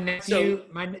 delicious. my nephew,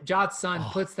 Jot's son,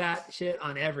 puts that shit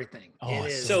on everything. Oh, It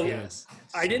it's is. so- yes.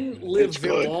 I didn't good. live It's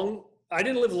very good. long. I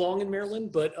didn't live long in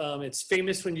Maryland, but it's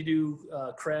famous when you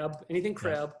do crab, anything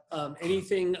crab,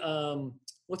 anything.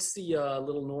 What's the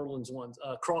little New Orleans ones?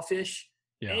 Crawfish.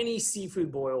 Yeah. Any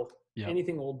seafood boil Yeah.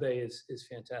 anything Old Bay is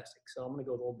fantastic. So I'm going to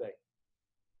go with Old Bay.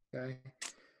 Okay.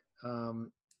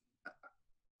 I'm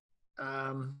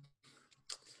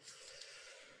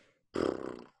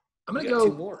gonna You got two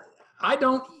go. more. I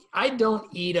don't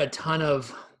eat a ton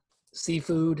of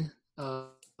seafood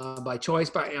by choice,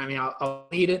 but I mean I'll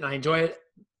eat it and I enjoy it.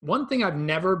 One thing I've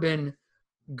never been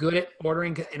good at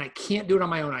ordering, and I can't do it on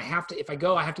my own. I have to, if I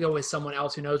go, I have to go with someone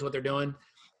else who knows what they're doing.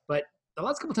 But the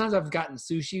last couple times I've gotten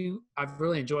sushi, I've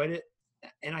really enjoyed it,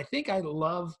 and I think I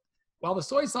love. While the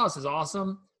soy sauce is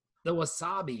awesome, the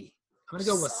wasabi. I'm gonna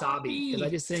go wasabi because I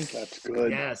just think That's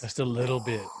good. Yes, Just a little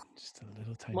bit. Just a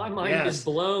little tiny My bit. mind is Yes.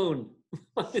 blown.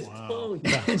 Mine is Wow. blown.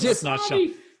 That's Just not Sean.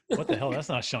 Wasabi. What the hell? That's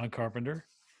not Sean Carpenter.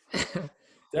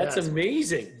 That's Yes.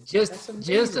 amazing. just That's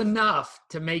amazing. just enough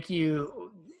to make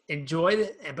you enjoy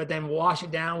it, but then wash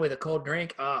it down with a cold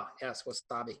drink. Ah, yes,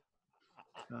 wasabi.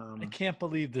 I can't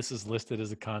believe this is listed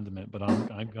as a condiment, but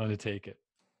I'm going to take it.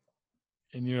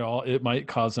 And it might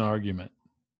cause an argument,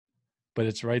 but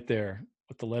it's right there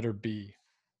with the letter B.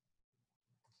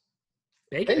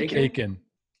 Bacon. Bacon.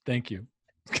 Thank you.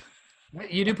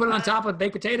 You do put it on top of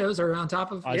baked potatoes or on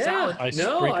top of salad. I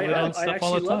No, sprinkle it I on stuff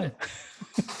all actually the love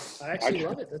time. I actually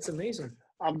love it. That's amazing.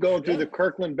 I'm going through Yeah. the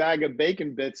Kirkland bag of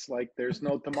bacon bits like there's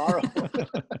no tomorrow.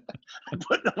 I'm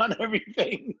putting them on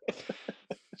everything.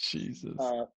 Jesus.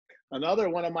 Another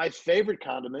one of my favorite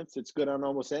condiments, it's good on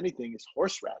almost anything, is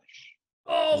horseradish.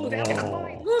 Oh, that was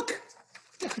mine. Whoa. Look.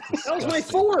 That was my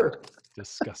Disgusting. 4.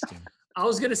 Disgusting. I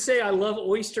was gonna say I love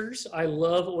oysters. I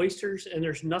love oysters, and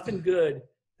there's nothing good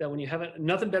that when you haven't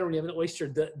nothing better when you have an oyster.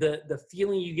 The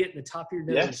feeling you get in the top of your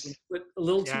nose. Yes. When you put a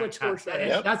little too much horseradish.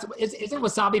 Yep. Isn't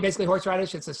wasabi basically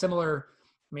horseradish? It's a similar.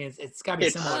 I mean, it's got to be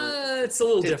It's- similar. It's a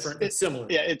little different. It's similar.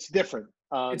 Yeah, it's different.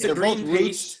 It's a they're both green roots.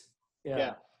 paste.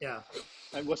 Yeah. Yeah.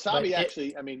 And But wasabi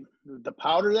actually, I mean, the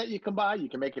powder that you can buy, you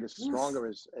can make it as strong or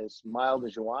as mild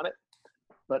as you want it.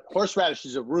 But horseradish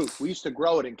is a root. We used to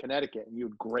grow it in Connecticut, and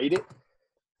you'd grate it,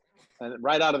 and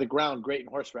right out of the ground, grating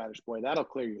horseradish, boy, that'll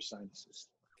clear your sinuses.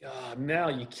 God, now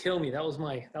you kill me. That was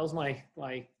my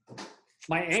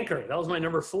anchor. That was my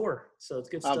number 4. So it's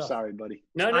good stuff. I'm sorry, buddy.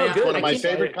 No, I- good. One of my can't-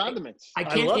 favorite condiments. I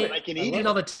can't love eat, it. I can I eat eat it. it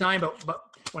all the time, but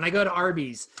when I go to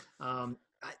Arby's,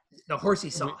 the horsey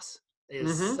sauce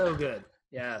is Mhm. so good.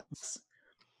 Yes.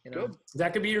 You know, Good.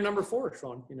 That could be your number 4,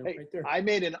 Sean. You know, Hey, right there. I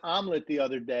made an omelet the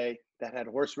other day that had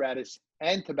horseradish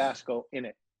and Tabasco in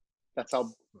it. That's how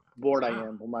bored I Wow.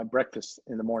 am with my breakfast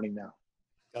in the morning now.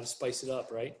 Got to spice it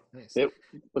up, right? nice. It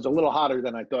was a little hotter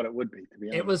than I thought it would be, to be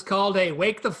honest. It was called a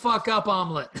wake the fuck up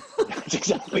omelet. That's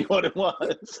exactly what it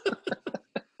was.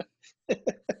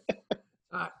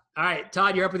 All right,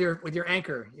 Todd, you're up with your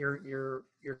anchor. Your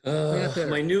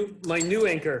My new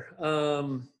anchor.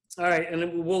 All right, and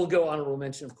then we'll go honorable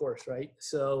mention, of course, right?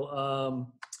 So,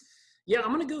 yeah,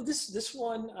 I'm gonna go this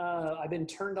one. I've been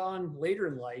turned on later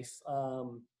in life.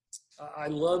 I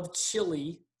love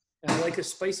chili, and I like a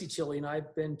spicy chili, and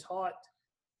I've been taught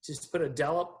just to put a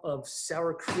dollop of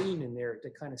sour cream in there to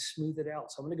kind of smooth it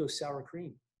out. So I'm gonna go sour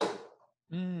cream.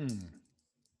 Mm.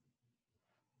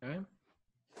 Okay.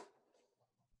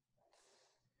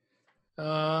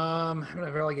 I'm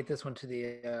gonna really get this one to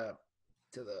the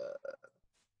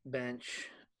bench.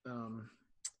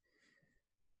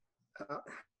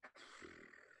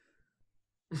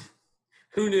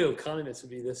 Who knew condiments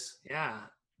would be this? Yeah.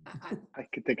 I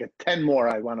could think of 10 more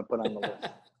I want to put on the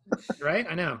list. Right.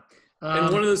 I know. And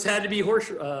one of those had to be horse.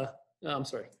 No, I'm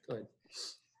sorry. Go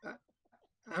ahead.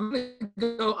 I'm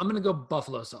gonna go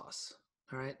buffalo sauce.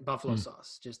 All right, buffalo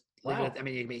sauce. Just leave Wow. it. I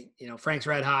mean, it can be Frank's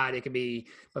Red Hot. It could be,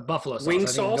 but buffalo sauce. Wing I think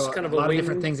it can sauce, go- kind of a a lot of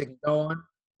different wing- things that can go on.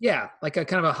 Yeah, like a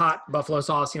kind of a hot buffalo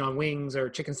sauce, on wings or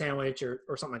chicken sandwich or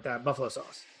something like that. Buffalo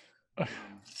sauce.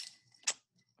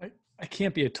 I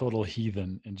can't be a total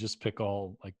heathen and just pick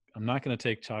all, like, I'm not going to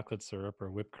take chocolate syrup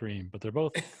or whipped cream, but they're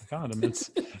both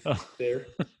condiments. There.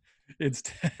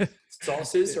 Instead,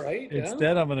 Sauces, right? Yeah.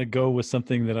 instead, I'm going to go with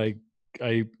something that I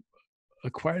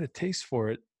acquired a taste for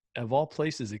it, of all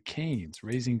places, at Cane's,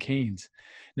 Raising Cane's.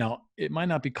 Now, it might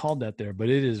not be called that there, but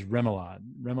it is remoulade,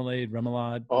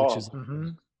 which Oh. is Mm-hmm.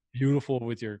 beautiful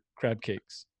with your crab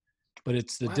cakes. But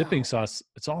it's the Wow. dipping sauce.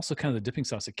 It's also kind of the dipping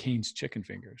sauce of Cane's chicken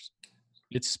fingers.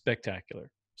 It's spectacular.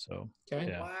 So, Okay.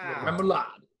 yeah. Wow. Remoulade.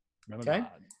 Remoulade.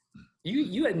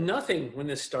 You had nothing when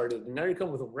this started, and now you're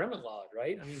coming with a remoulade,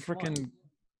 right? I mean, come on. Freaking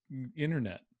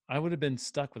internet. I would have been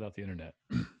stuck without the internet.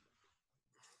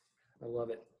 I love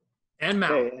it. And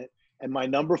Mount. Okay, and my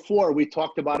number 4, we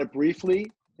talked about it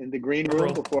briefly in the green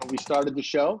room before we started the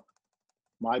show.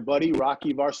 My buddy,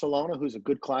 Rocky Barcelona, who's a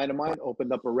good client of mine,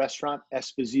 opened up a restaurant,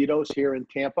 Esposito's, here in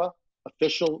Tampa.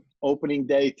 Official opening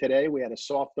day today. We had a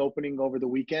soft opening over the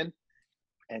weekend.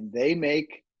 and they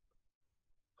make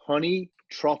honey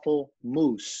truffle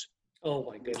mousse. Oh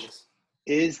my goodness.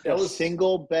 Is the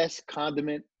single best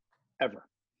condiment ever.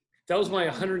 That was my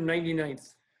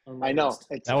 199th on my I know. list.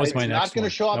 It's, That was my it's next not going one.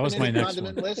 to show up That was in my any next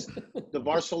condiment one. list. The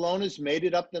Barcelonas made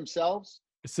it up themselves.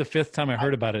 It's the 5th time I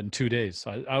heard about it in 2 days.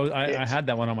 So I had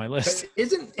that one on my list.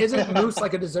 Isn't mousse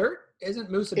like a dessert?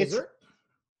 Isn't mousse a dessert?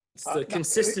 It's the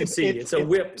consistency. It's a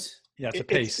whipped. Yeah, it's a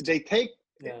paste. They take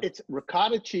Yeah. it's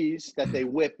ricotta cheese that they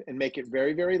whip and make it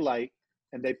very, very light,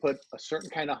 and they put a certain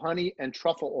kind of honey and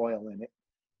truffle oil in it,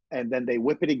 and then they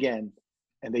whip it again,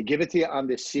 and they give it to you on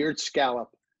this seared scallop,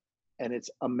 and it's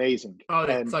amazing. Oh,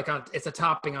 and it's a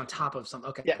topping on top of something.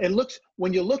 Okay. yeah, it looks,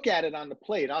 when you look at it on the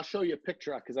plate, I'll show you a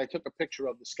picture because I took a picture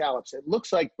of the scallops. It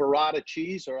looks like burrata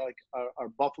cheese or like our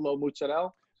buffalo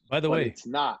mozzarella. By the but way, it's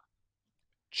not.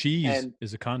 cheese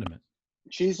is a condiment.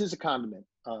 Cheese is a condiment.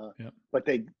 Yep. But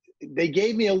they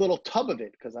gave me a little tub of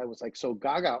it because I was like so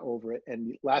gaga over it.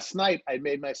 And last night I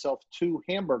made myself 2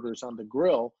 hamburgers on the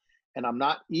grill, and I'm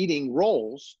not eating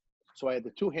rolls. So I had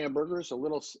the 2 hamburgers, a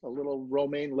little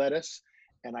romaine lettuce,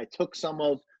 and I took some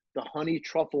of the honey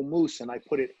truffle mousse and I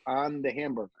put it on the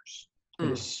hamburgers. I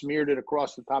just smeared it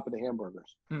across the top of the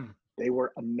hamburgers. They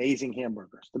were amazing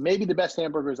hamburgers. Maybe the best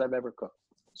hamburgers I've ever cooked.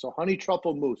 So honey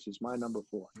truffle mousse is my number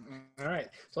 4. All right.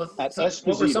 So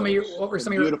What were some of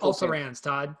your also rans,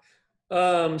 Todd?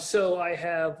 So I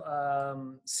have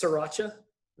sriracha,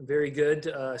 very good,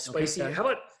 spicy. Okay. How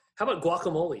about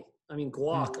guacamole? I mean,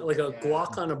 guac,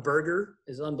 guac on a burger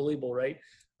is unbelievable, right?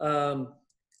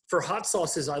 For hot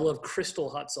sauces, I love Crystal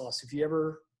hot sauce. If you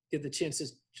ever get the chance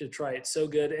to try it, so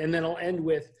good. And then I'll end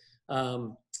with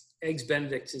Eggs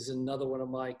Benedict is another one of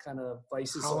my kind of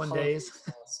vices. Hollandaise.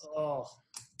 Oh,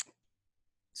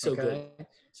 so good.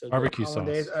 So Barbecue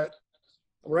Hollandaise. sauce.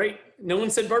 Right? No one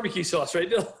said barbecue sauce, right,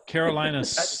 Bill? Carolina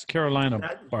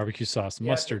barbecue sauce,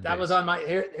 mustard. That was on my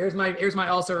here's my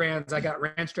also rans. I got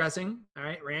ranch dressing. All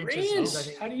right, ranch.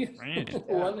 How do you Ranch.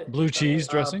 love it? Blue cheese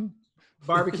dressing.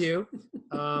 Barbecue,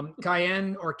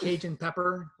 cayenne or Cajun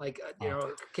pepper,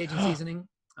 Cajun seasoning.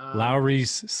 Lowry's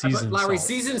seasoned Lowry's salt.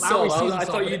 Seasoned Lowry salt. seasoned I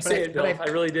thought salt, you'd but say it, Bill. I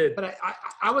really did. But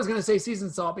I was gonna say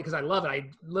seasoned salt because I love it. I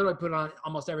literally put it on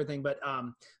almost everything. But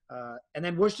and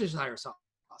then Worcestershire sauce.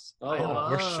 I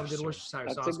love Worcestershire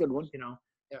sauce. That's a good one.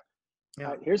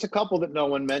 Yeah. Here's a couple that no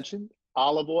one mentioned: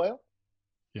 olive oil,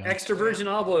 Extra virgin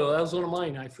olive oil. That was one of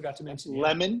mine. I forgot to mention.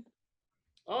 lemon.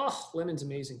 Oh, lemon's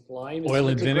amazing. Lime is Oil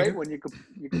and It's a vinegar. great one.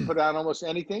 You can put on almost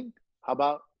anything. How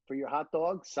about for your hot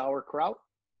dog, sauerkraut?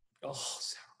 Oh,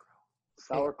 sauerkraut.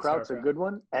 Sauerkraut's a good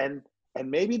one, and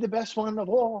maybe the best one of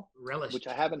all, Relish. which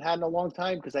I haven't had in a long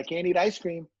time because I can't eat ice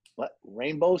cream, but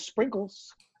rainbow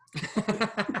sprinkles.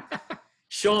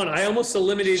 Sean, I almost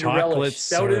eliminated Chocolate relish.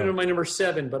 That would have been syrup. my number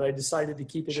 7, but I decided to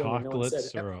keep it in. No one Chocolate said it.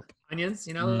 syrup. Onions,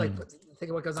 think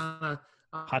of what goes on a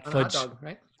Hot on a fudge. hot dog,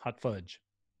 right? Hot fudge.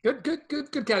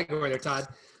 Good category there, Todd.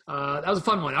 That was a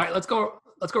fun one. All right, let's go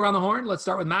around the horn. Let's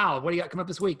start with Mal. What do you got coming up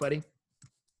this week, buddy?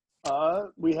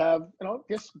 We have,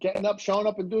 just getting up, showing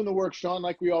up and doing the work, Sean,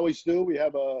 like we always do. We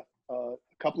have a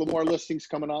couple of more listings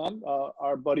coming on.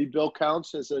 Our buddy Bill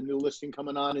Counts has a new listing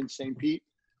coming on in St. Pete.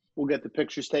 We'll get the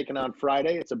pictures taken on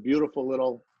Friday. It's a beautiful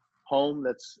little home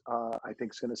that's, I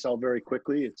think, is going to sell very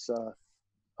quickly. It's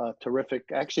terrific.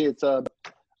 Actually, it's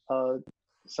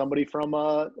somebody from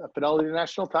Fidelity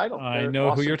National Title. I They're know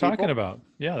who awesome you're talking people. about.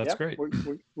 Yeah, that's Yep, great.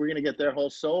 We're going to get their whole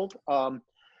sold. I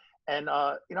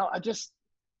just,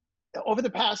 over the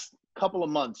past couple of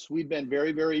months, we've been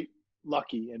very, very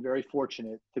lucky and very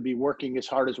fortunate to be working as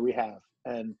hard as we have.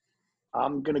 And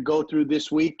I'm going to go through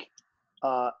this week,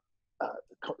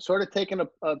 sort of taking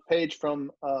a page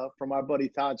from our buddy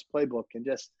Todd's playbook, and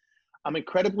just, I'm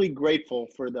incredibly grateful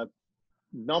for the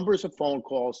numbers of phone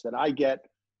calls that I get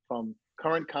from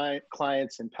current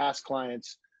clients and past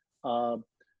clients,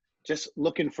 just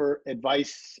looking for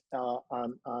advice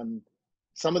on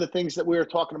some of the things that we were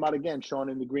talking about again, Sean,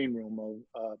 in the green room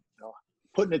of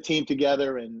putting a team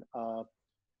together. And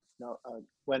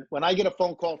when I get a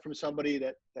phone call from somebody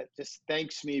that just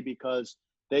thanks me because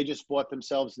they just bought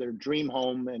themselves their dream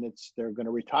home and they're going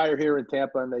to retire here in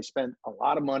Tampa and they spent a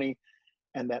lot of money,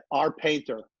 and that our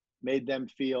painter made them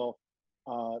feel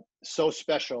so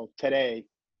special today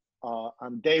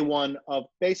on day one of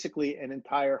basically an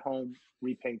entire home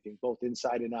repainting, both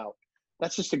inside and out.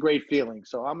 That's just a great feeling.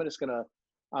 So I'm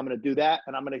gonna do that,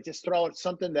 and I'm gonna just throw out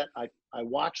something that I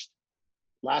watched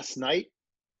last night,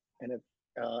 and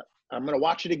I'm gonna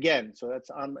watch it again. So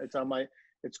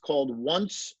it's called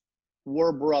Once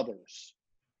Were Brothers.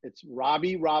 It's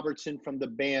Robbie Robertson from the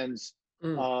band's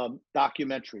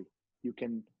documentary. You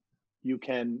can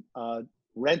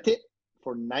rent it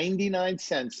for 99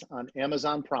 cents on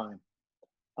Amazon Prime.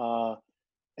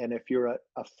 And if you're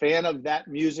a fan of that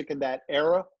music and that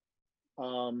era,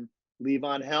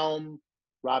 Levon Helm,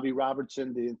 Robbie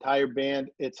Robertson, the entire band,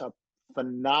 it's a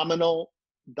phenomenal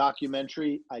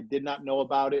documentary. I did not know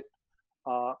about it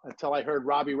until I heard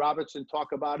Robbie Robertson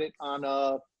talk about it on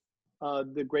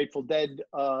the Grateful Dead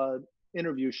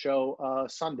interview show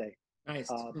Sunday.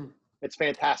 Nice. It's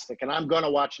fantastic, and I'm going to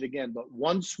watch it again. But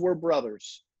Once We're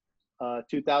Brothers,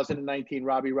 2019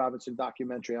 Robbie Robertson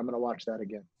documentary. I'm going to watch that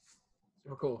again.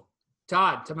 So cool.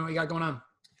 Todd, tell me what you got going on.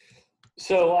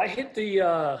 So I hit the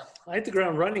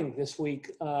ground running this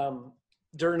week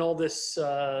during all this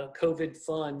COVID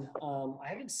fun. I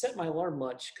haven't set my alarm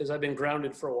much because I've been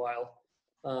grounded for a while,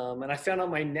 and I found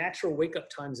out my natural wake up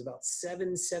time is about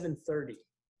 7:30.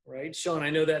 Right, Sean?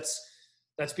 I know that's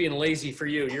being lazy for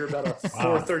you. You're about a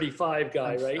 4:35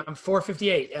 guy, right? I'm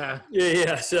 4:58.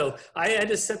 Yeah. So I had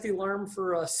to set the alarm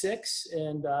for 6,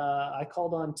 and I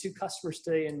called on 2 customers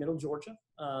today in Middle Georgia.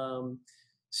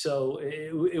 So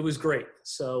it was great.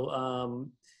 So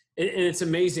and it's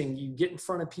amazing. You get in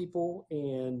front of people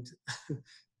and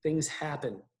things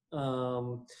happen.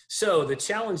 So the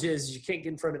challenge is you can't get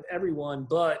in front of everyone,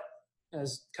 but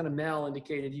as kind of Mal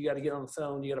indicated, you got to get on the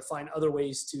phone. You got to find other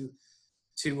ways to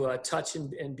touch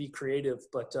and be creative.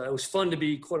 But it was fun to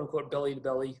be quote unquote belly to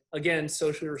belly. Again,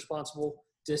 socially responsible,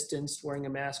 distanced, wearing a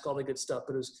mask, all the good stuff.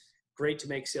 But it was great to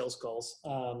make sales calls.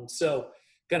 So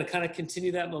going to kind of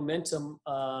continue that momentum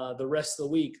the rest of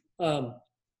the week.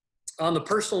 On the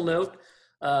personal note,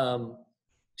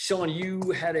 Sean,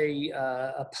 you had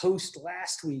a post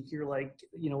last week. You're like,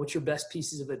 what's your best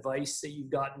pieces of advice that you've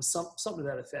gotten, something to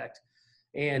that effect.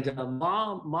 And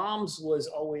mom's was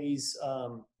always,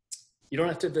 you don't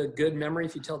have to have a good memory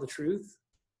if you tell the truth.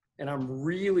 And I'm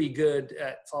really good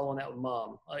at following that with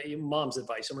mom's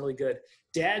advice. I'm really good.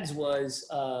 Dad's was,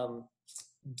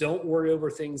 don't worry over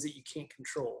things that you can't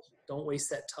control. Don't waste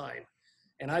that time.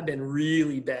 And I've been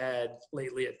really bad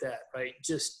lately at that, right?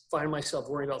 Just find myself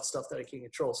worrying about stuff that I can't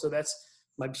control. So that's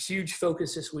my huge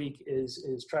focus this week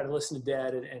is try to listen to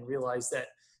Dad and realize that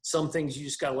some things you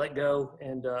just got to let go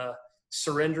and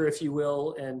surrender, if you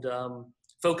will, and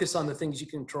focus on the things you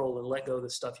control and let go of the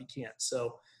stuff you can't.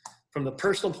 So from the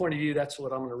personal point of view, that's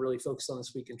what I'm going to really focus on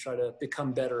this week and try to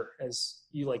become better, as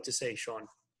you like to say, Sean.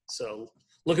 So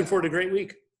looking forward to a great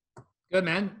week. Good,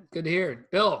 man. Good to hear.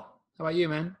 Bill, how about you,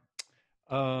 man?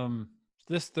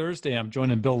 This Thursday, I'm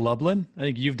joining Bill Lublin. I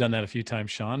think you've done that a few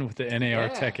times, Sean, with the NAR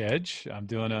Tech Edge.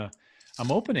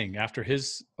 I'm opening after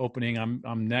his opening.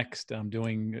 I'm next. I'm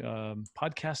doing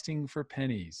podcasting for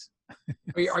pennies.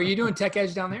 Are you doing Tech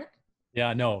Edge down there?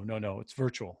 Yeah, no. It's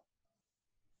virtual.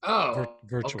 Oh,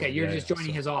 virtual. Okay. You're just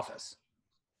joining his office.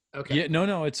 Okay. Yeah,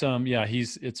 no. It's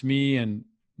it's me and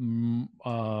Marco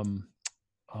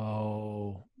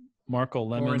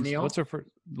Lemons. What's her first?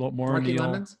 Marky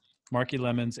Lemons. Marky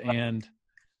Lemons and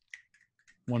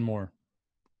one more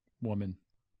woman.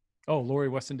 Oh, Lori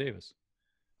Weston Davis.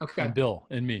 Okay. And Bill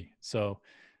and me. So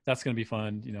that's going to be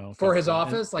fun, For his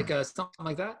office, like something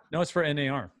like that? No, it's for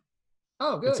NAR.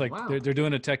 Oh, good. It's like wow. they're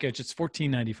doing a Tech Edge. It's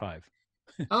 $14.95.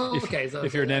 Oh, okay.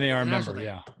 If you're an NAR member,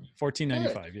 yeah.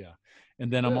 $14.95, yeah.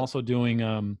 And then I'm also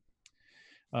doing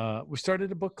we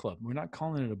started a book club. We're not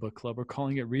calling it a book club. We're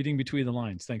calling it Reading Between the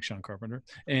Lines. Thanks, Sean Carpenter.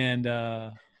 And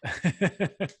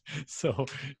so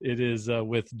it is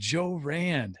with Joe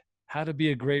Rand, How to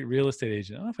Be a Great Real Estate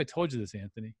Agent. I don't know if I told you this,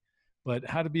 Anthony, but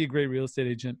How to Be a Great Real Estate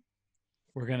Agent.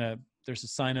 There's a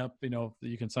sign up,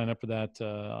 you can sign up for that.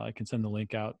 I can send the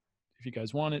link out if you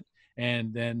guys want it.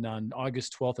 And then on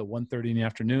August 12th at 1:30 in the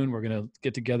afternoon, we're going to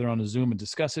get together on a Zoom and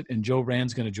discuss it. And Joe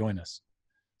Rand's going to join us.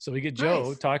 So we get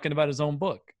Joe talking about his own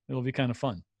book. It'll be kind of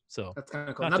fun. So that's kind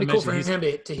of cool. That'd be cool for him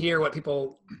to hear what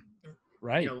people,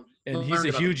 right. And he's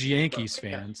a huge Yankees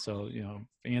fan. So,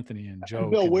 Anthony and Joe.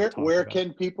 And Bill, where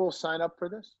can people sign up for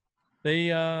this? They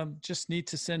just need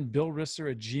to send Bill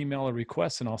Risser a Gmail a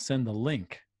request, and I'll send the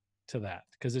link to that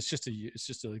because it's just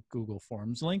a Google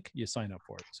Forms link. You sign up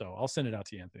for it. So I'll send it out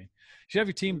to you, Anthony. You should have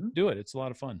your team do it. It's a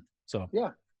lot of fun. So yeah.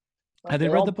 Have they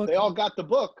read the book? They all got the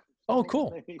book. Oh,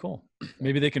 cool. Cool.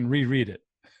 Maybe they can reread it.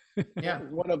 Yeah.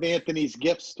 One of Anthony's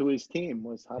gifts to his team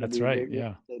was How to Be a Great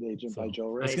Real Estate Agent by Joe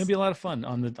Rand. It's going to be a lot of fun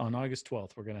on August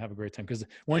 12th. We're going to have a great time because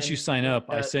once you sign up,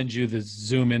 I send you the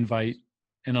Zoom invite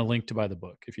and a link to buy the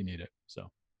book if you need it. So,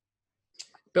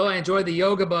 Bill, I enjoyed the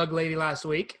yoga bug lady last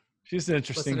week. She's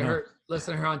interesting.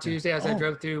 Listen to her on Tuesday as I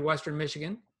drove through Western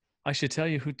Michigan. I should tell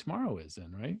you who tomorrow is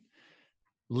then, right?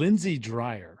 Lindsay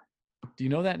Dreyer. Do you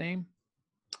know that name?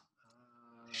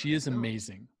 She is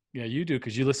amazing. Yeah, you do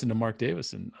because you listen to Mark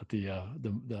Davison at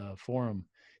the forum.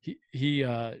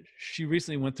 She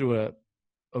recently went through a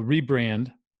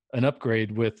rebrand, an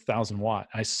upgrade with 1000 Watt.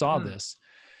 I saw this,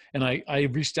 and I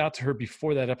reached out to her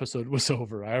before that episode was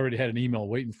over. I already had an email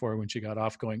waiting for her when she got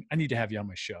off going, I need to have you on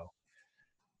my show.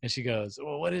 And she goes,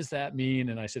 well, what does that mean?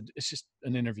 And I said, it's just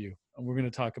an interview. And we're going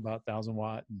to talk about 1000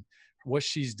 Watt. And what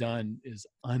she's done is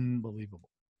unbelievable.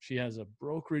 She has a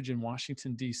brokerage in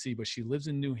Washington, D.C., but she lives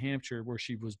in New Hampshire where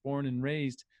she was born and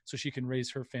raised, so she can raise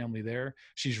her family there.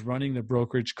 She's running the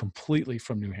brokerage completely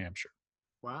from New Hampshire.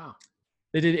 Wow.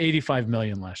 They did $85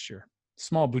 million last year.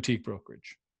 Small boutique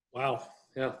brokerage. Wow.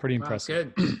 Yeah. Pretty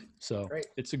impressive. Wow, good. So Great.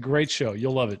 it's a great show.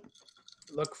 You'll love it.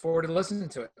 Look forward to listening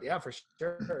to it. Yeah, for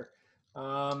sure.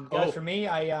 Guys, for me,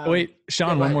 wait,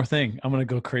 Sean, go one ahead. more thing. I'm going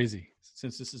to go crazy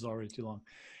since this is already too long.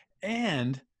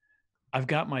 And I've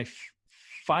got my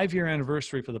 5-year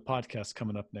anniversary for the podcast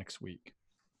coming up next week.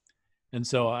 And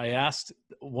so I asked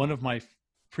one of my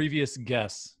previous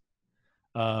guests,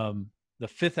 the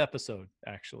 5th episode,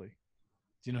 actually.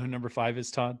 Do you know who number 5 is,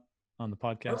 Todd, on the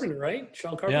podcast? Carpenter, right?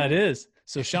 Sean Carpenter. Yeah, it is.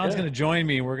 So Sean's going to join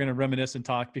me. We're going to reminisce and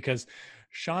talk because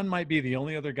Sean might be the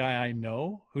only other guy I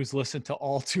know who's listened to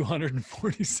all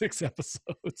 246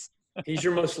 episodes. He's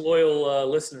your most loyal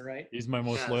listener, right? He's my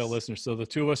most loyal listener. So the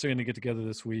two of us are going to get together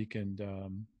this week and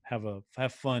have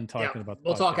fun talking about the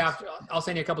We'll talk podcast. after. I'll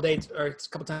send you a couple dates or a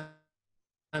couple times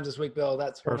this week, Bill.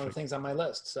 That's one of the Perfect. things on my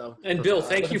list. So, And Bill,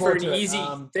 thank you looking for an forward to it. easy.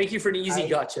 Thank you for an easy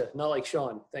gotcha. Not like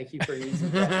Sean. Thank you for an easy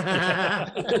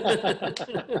gotcha.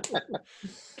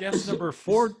 Guest number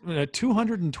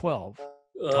 212.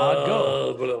 Todd,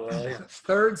 go.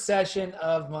 Third session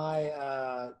of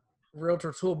my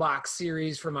Realtor Toolbox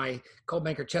series for my Cold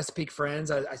Banker Chesapeake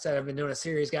friends. I said I've been doing a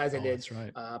series, guys. I did. That's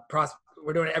right.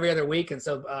 We're doing it every other week. And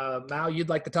so, Mal, you'd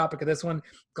like the topic of this one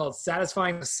called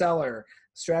Satisfying the Seller,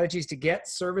 Strategies to Get,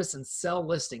 Service, and Sell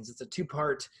Listings. It's a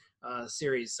 2-part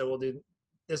series. So we'll do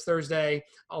this Thursday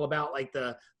all about like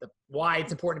the why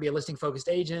it's important to be a listing focused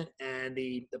agent and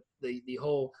the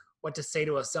whole what to say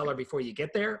to a seller before you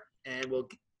get there. And we'll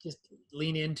just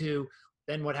lean into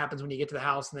then what happens when you get to the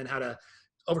house and then how to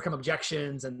overcome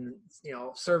objections and,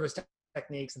 service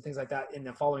techniques and things like that in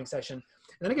the following session. And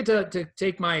then I get to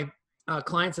take my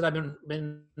clients that I've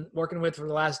been working with for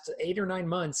the last 8 or 9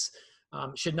 months.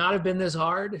 Should not have been this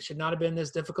hard. Should not have been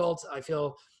this difficult. I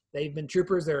feel they've been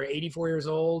troopers. They're 84 years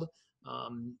old.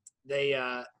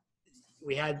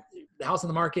 We had the house on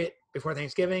the market before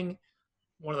Thanksgiving.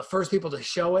 One of the first people to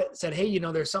show it said, hey,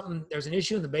 there's an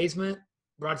issue in the basement,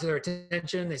 brought it to their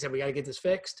attention. They said, we got to get this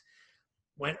fixed.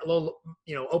 Went a little,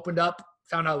 opened up,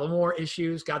 found out a little more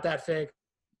issues, got that fixed,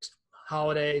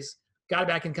 holidays, got it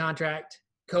back in contract.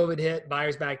 COVID hit,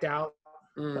 buyers backed out.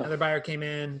 Another buyer came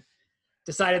in,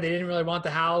 decided they didn't really want the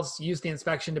house, used the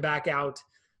inspection to back out.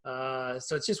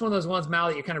 So it's just one of those ones, Mal,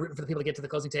 that you're kind of rooting for the people to get to the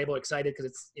closing table, excited because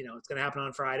it's, it's going to happen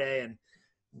on Friday. And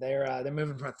they're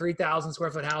moving from a 3,000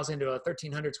 square foot house into a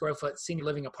 1,300 square foot senior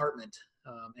living apartment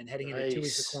and heading into 2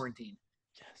 weeks of quarantine.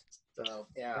 So,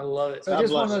 yeah. I love it. So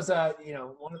just one of those,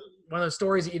 one of those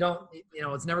stories that you don't,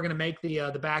 it's never going to make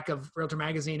the back of Realtor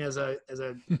Magazine as a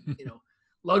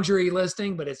luxury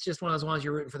listing, but it's just one of those ones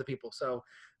you're rooting for the people. So,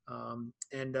 and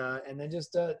then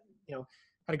just, had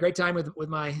a great time with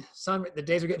my son. The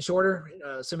days are getting shorter,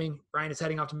 assuming Brian is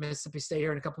heading off to Mississippi State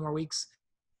here in a couple more weeks.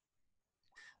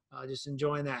 Just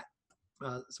enjoying that,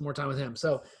 some more time with him.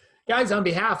 So guys, on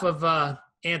behalf of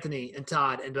Anthony and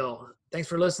Todd and Bill, thanks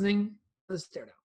for listening to the StareDown.